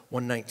Psalms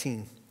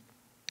 119.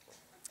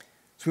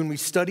 So when we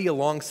study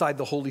alongside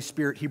the Holy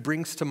Spirit, He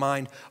brings to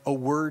mind a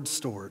word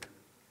stored,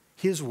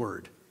 His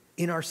Word,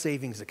 in our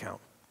savings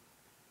account.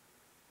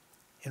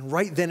 And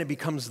right then it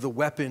becomes the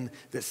weapon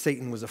that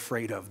Satan was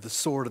afraid of, the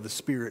sword of the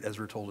Spirit, as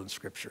we're told in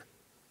Scripture.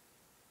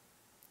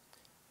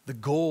 The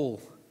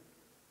goal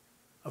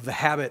of the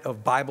habit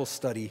of Bible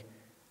study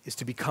is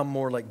to become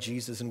more like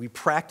Jesus. And we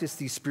practice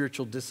these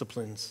spiritual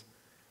disciplines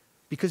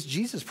because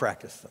Jesus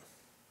practiced them.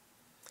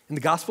 In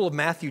the Gospel of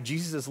Matthew,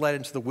 Jesus is led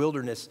into the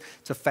wilderness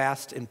to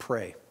fast and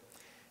pray.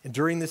 And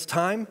during this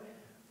time,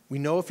 we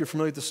know, if you're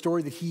familiar with the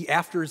story, that he,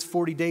 after his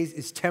 40 days,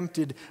 is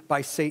tempted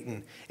by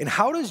Satan. And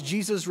how does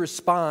Jesus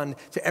respond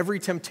to every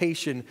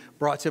temptation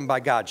brought to him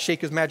by God?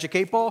 Shake his magic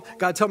 8-ball?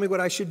 God, tell me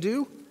what I should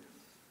do?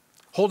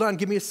 Hold on,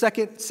 give me a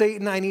second,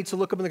 Satan. I need to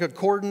look up in the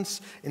concordance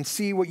and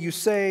see what you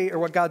say or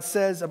what God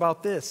says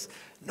about this.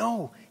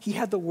 No, he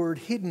had the word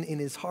hidden in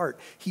his heart.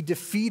 He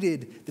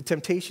defeated the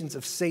temptations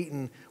of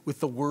Satan with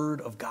the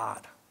word of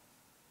God.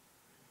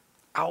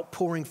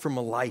 outpouring from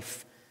a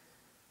life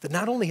that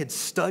not only had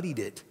studied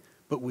it,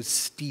 but was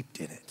steeped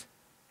in it.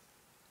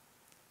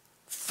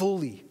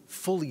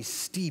 Fully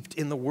steeped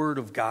in the Word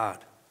of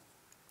God,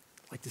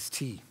 like this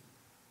tea.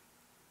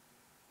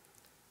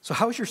 So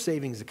how's your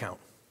savings account?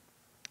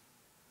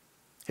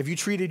 Have you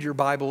treated your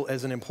Bible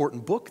as an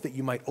important book that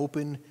you might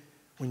open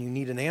when you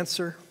need an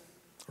answer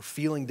or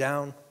feeling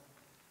down?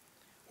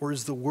 Or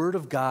is the Word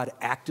of God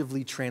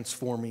actively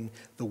transforming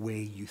the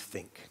way you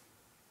think?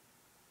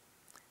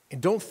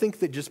 And don't think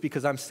that just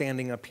because I'm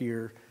standing up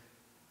here,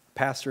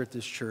 pastor at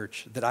this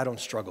church, that I don't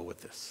struggle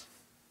with this.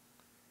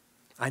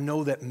 I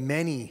know that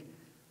many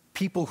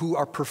people who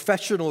are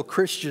professional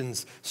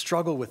Christians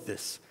struggle with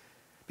this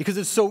because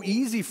it's so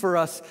easy for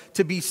us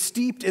to be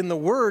steeped in the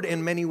Word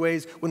in many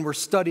ways when we're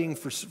studying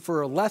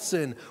for a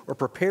lesson or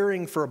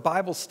preparing for a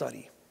Bible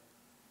study.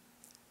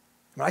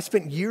 I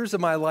spent years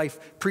of my life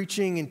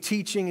preaching and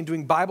teaching and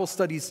doing Bible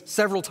studies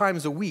several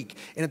times a week.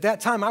 And at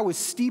that time, I was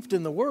steeped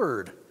in the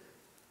Word.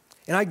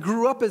 And I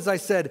grew up, as I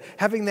said,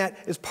 having that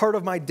as part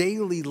of my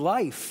daily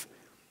life.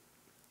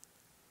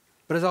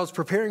 But as I was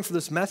preparing for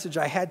this message,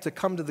 I had to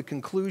come to the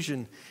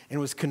conclusion and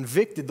was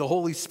convicted, the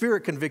Holy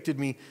Spirit convicted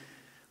me,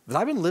 that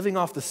I've been living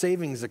off the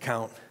savings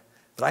account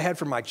that I had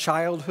from my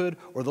childhood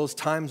or those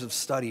times of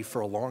study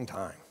for a long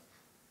time.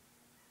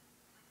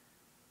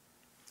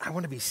 I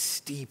want to be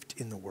steeped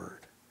in the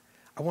Word.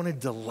 I want to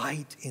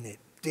delight in it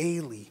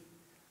daily.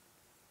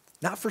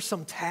 Not for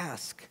some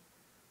task,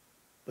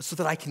 but so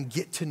that I can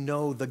get to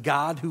know the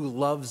God who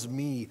loves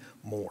me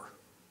more.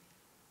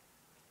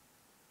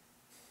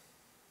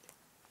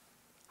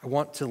 I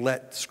want to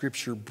let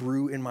Scripture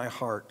brew in my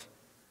heart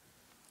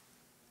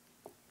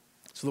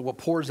so that what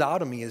pours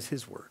out of me is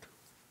His Word.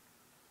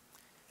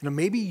 And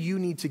maybe you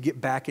need to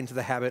get back into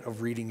the habit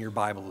of reading your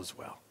Bible as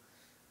well.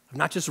 Of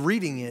not just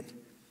reading it,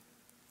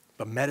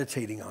 but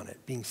meditating on it,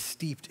 being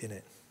steeped in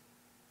it.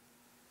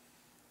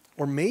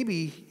 Or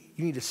maybe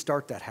you need to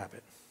start that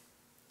habit.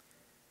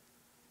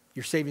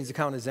 Your savings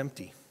account is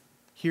empty.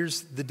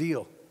 Here's the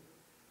deal.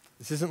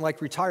 This isn't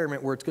like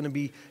retirement where it's going to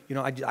be,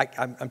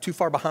 I'm too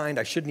far behind,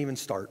 I shouldn't even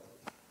start.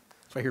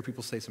 That's what I hear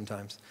people say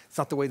sometimes. It's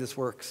not the way this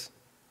works.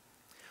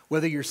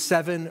 Whether you're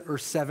 7 or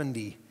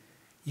 70,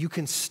 you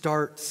can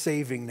start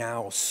saving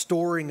now,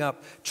 storing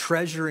up,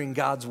 treasuring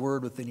God's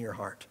Word within your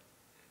heart.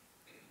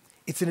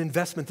 It's an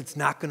investment that's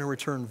not going to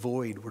return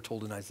void, we're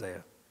told in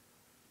Isaiah.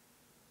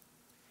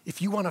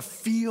 If you want to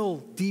feel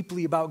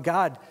deeply about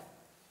God,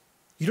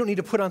 you don't need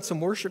to put on some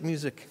worship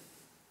music.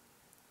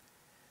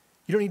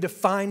 You don't need to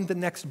find the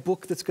next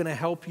book that's going to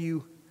help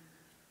you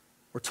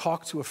or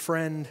talk to a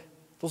friend.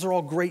 Those are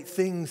all great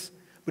things.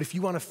 But if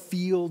you want to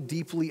feel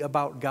deeply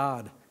about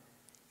God,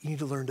 you need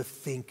to learn to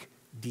think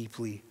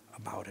deeply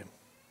about Him.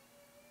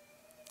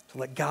 To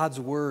let God's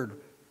Word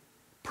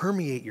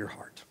permeate your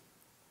heart.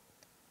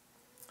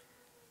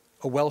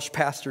 A Welsh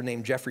pastor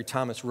named Jeffrey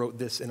Thomas wrote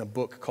this in a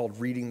book called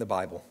Reading the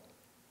Bible.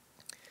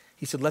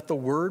 He said, "Let the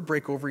Word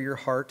break over your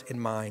heart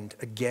and mind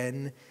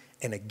again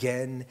and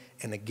again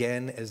and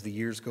again as the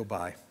years go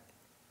by.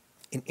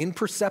 And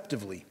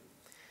imperceptibly,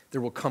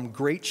 there will come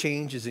great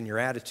changes in your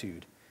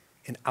attitude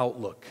and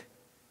outlook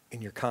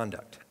in your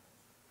conduct.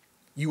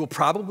 You will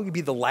probably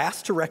be the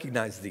last to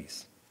recognize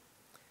these.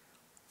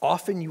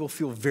 Often you will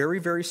feel very,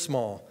 very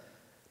small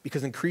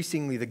because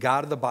increasingly the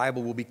God of the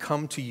Bible will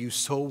become to you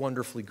so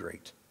wonderfully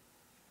great.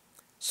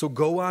 So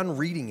go on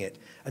reading it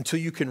until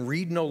you can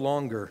read no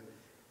longer,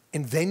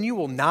 and then you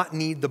will not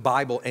need the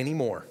Bible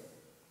anymore.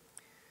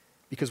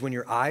 Because when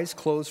your eyes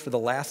close for the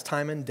last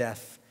time in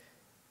death,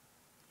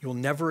 you'll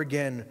never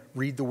again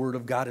read the Word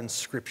of God in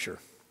Scripture,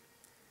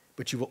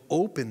 but you will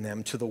open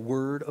them to the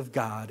Word of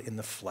God in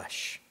the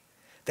flesh.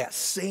 That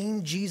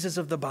same Jesus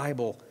of the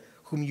Bible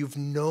whom you've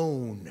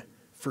known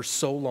for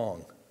so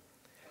long,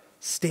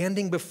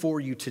 standing before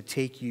you to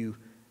take you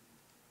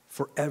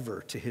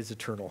forever to His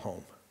eternal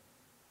home.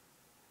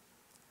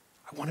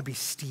 I want to be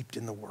steeped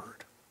in the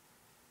Word.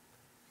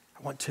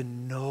 I want to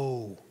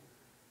know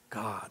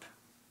God.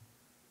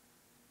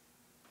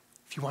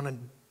 If you want to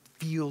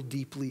feel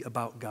deeply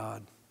about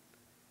God,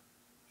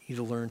 you need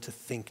to learn to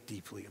think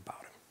deeply about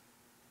Him.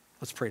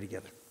 Let's pray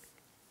together.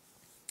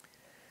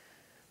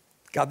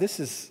 God,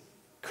 this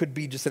could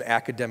be just an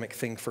academic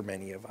thing for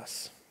many of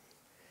us.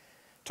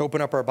 To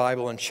open up our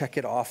Bible and check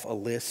it off a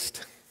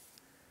list.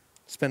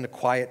 Spend a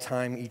quiet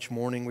time each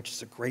morning, which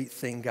is a great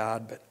thing,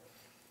 God, but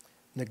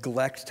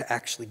neglect to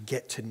actually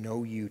get to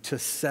know you, to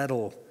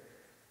settle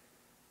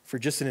for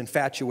just an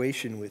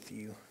infatuation with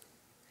you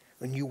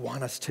when you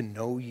want us to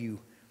know you.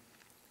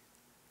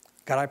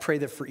 God, I pray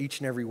that for each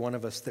and every one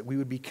of us that we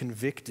would be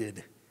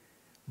convicted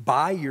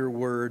by your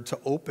word to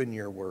open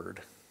your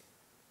word,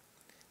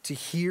 to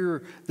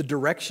hear the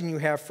direction you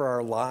have for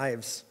our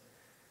lives,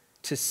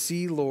 to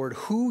see, Lord,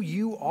 who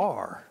you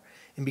are.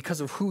 And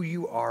because of who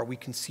you are, we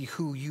can see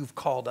who you've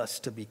called us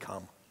to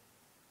become.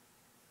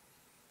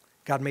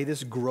 God, may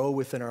this grow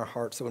within our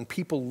hearts so when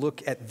people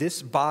look at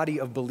this body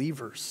of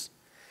believers,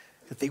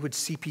 that they would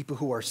see people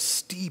who are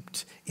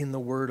steeped in the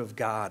Word of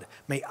God.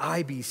 May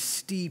I be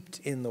steeped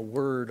in the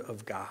Word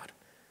of God.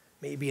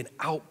 May it be an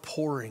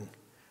outpouring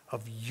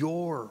of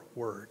your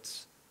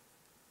words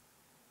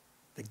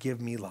that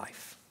give me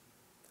life.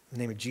 In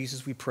the name of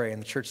Jesus we pray.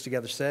 And the church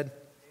together said,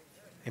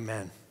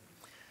 Amen.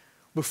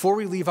 Before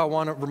we leave, I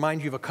want to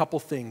remind you of a couple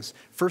things.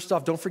 First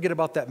off, don't forget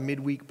about that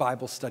midweek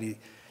Bible study.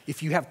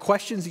 If you have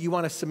questions that you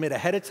want to submit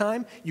ahead of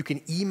time, you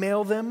can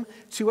email them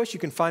to us. You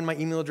can find my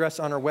email address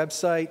on our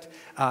website.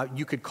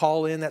 You could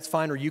call in, that's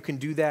fine, or you can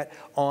do that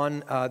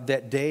on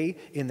that day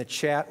in the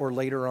chat or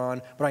later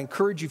on. But I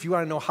encourage you, if you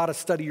want to know how to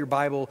study your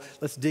Bible,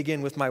 let's dig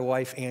in with my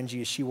wife,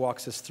 Angie, as she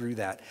walks us through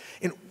that.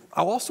 And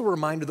I'll also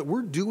remind you that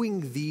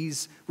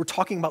we're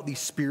talking about these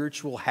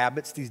spiritual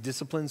habits, these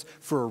disciplines,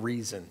 for a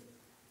reason.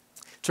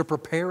 To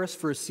prepare us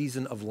for a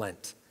season of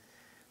Lent.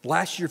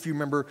 Last year, if you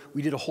remember,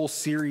 we did a whole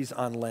series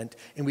on Lent,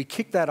 and we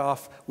kicked that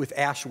off with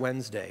Ash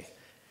Wednesday.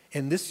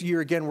 And this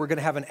year, again, we're going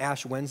to have an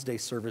Ash Wednesday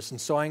service.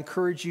 And so I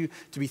encourage you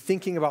to be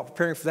thinking about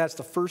preparing for that. It's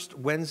the first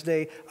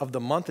Wednesday of the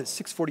month at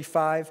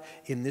 6:45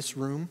 in this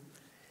room.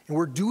 And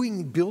we're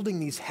building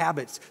these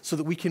habits so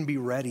that we can be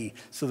ready,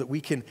 so that we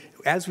can,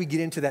 as we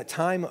get into that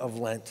time of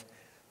Lent,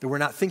 that we're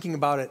not thinking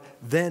about it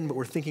then, but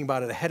we're thinking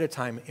about it ahead of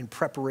time in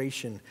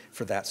preparation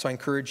for that. So I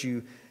encourage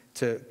you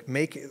to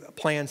make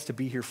plans to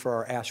be here for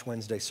our Ash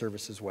Wednesday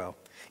service as well.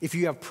 If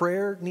you have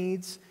prayer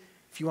needs,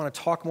 if you want to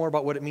talk more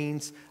about what it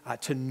means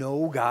to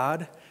know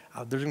God,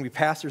 there's going to be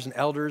pastors and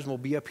elders, and we'll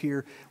be up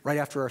here right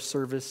after our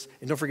service.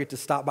 And don't forget to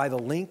stop by the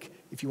link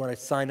if you want to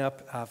sign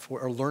up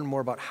or learn more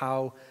about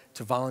how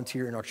to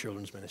volunteer in our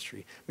children's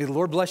ministry. May the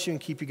Lord bless you and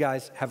keep you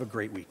guys. Have a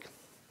great week.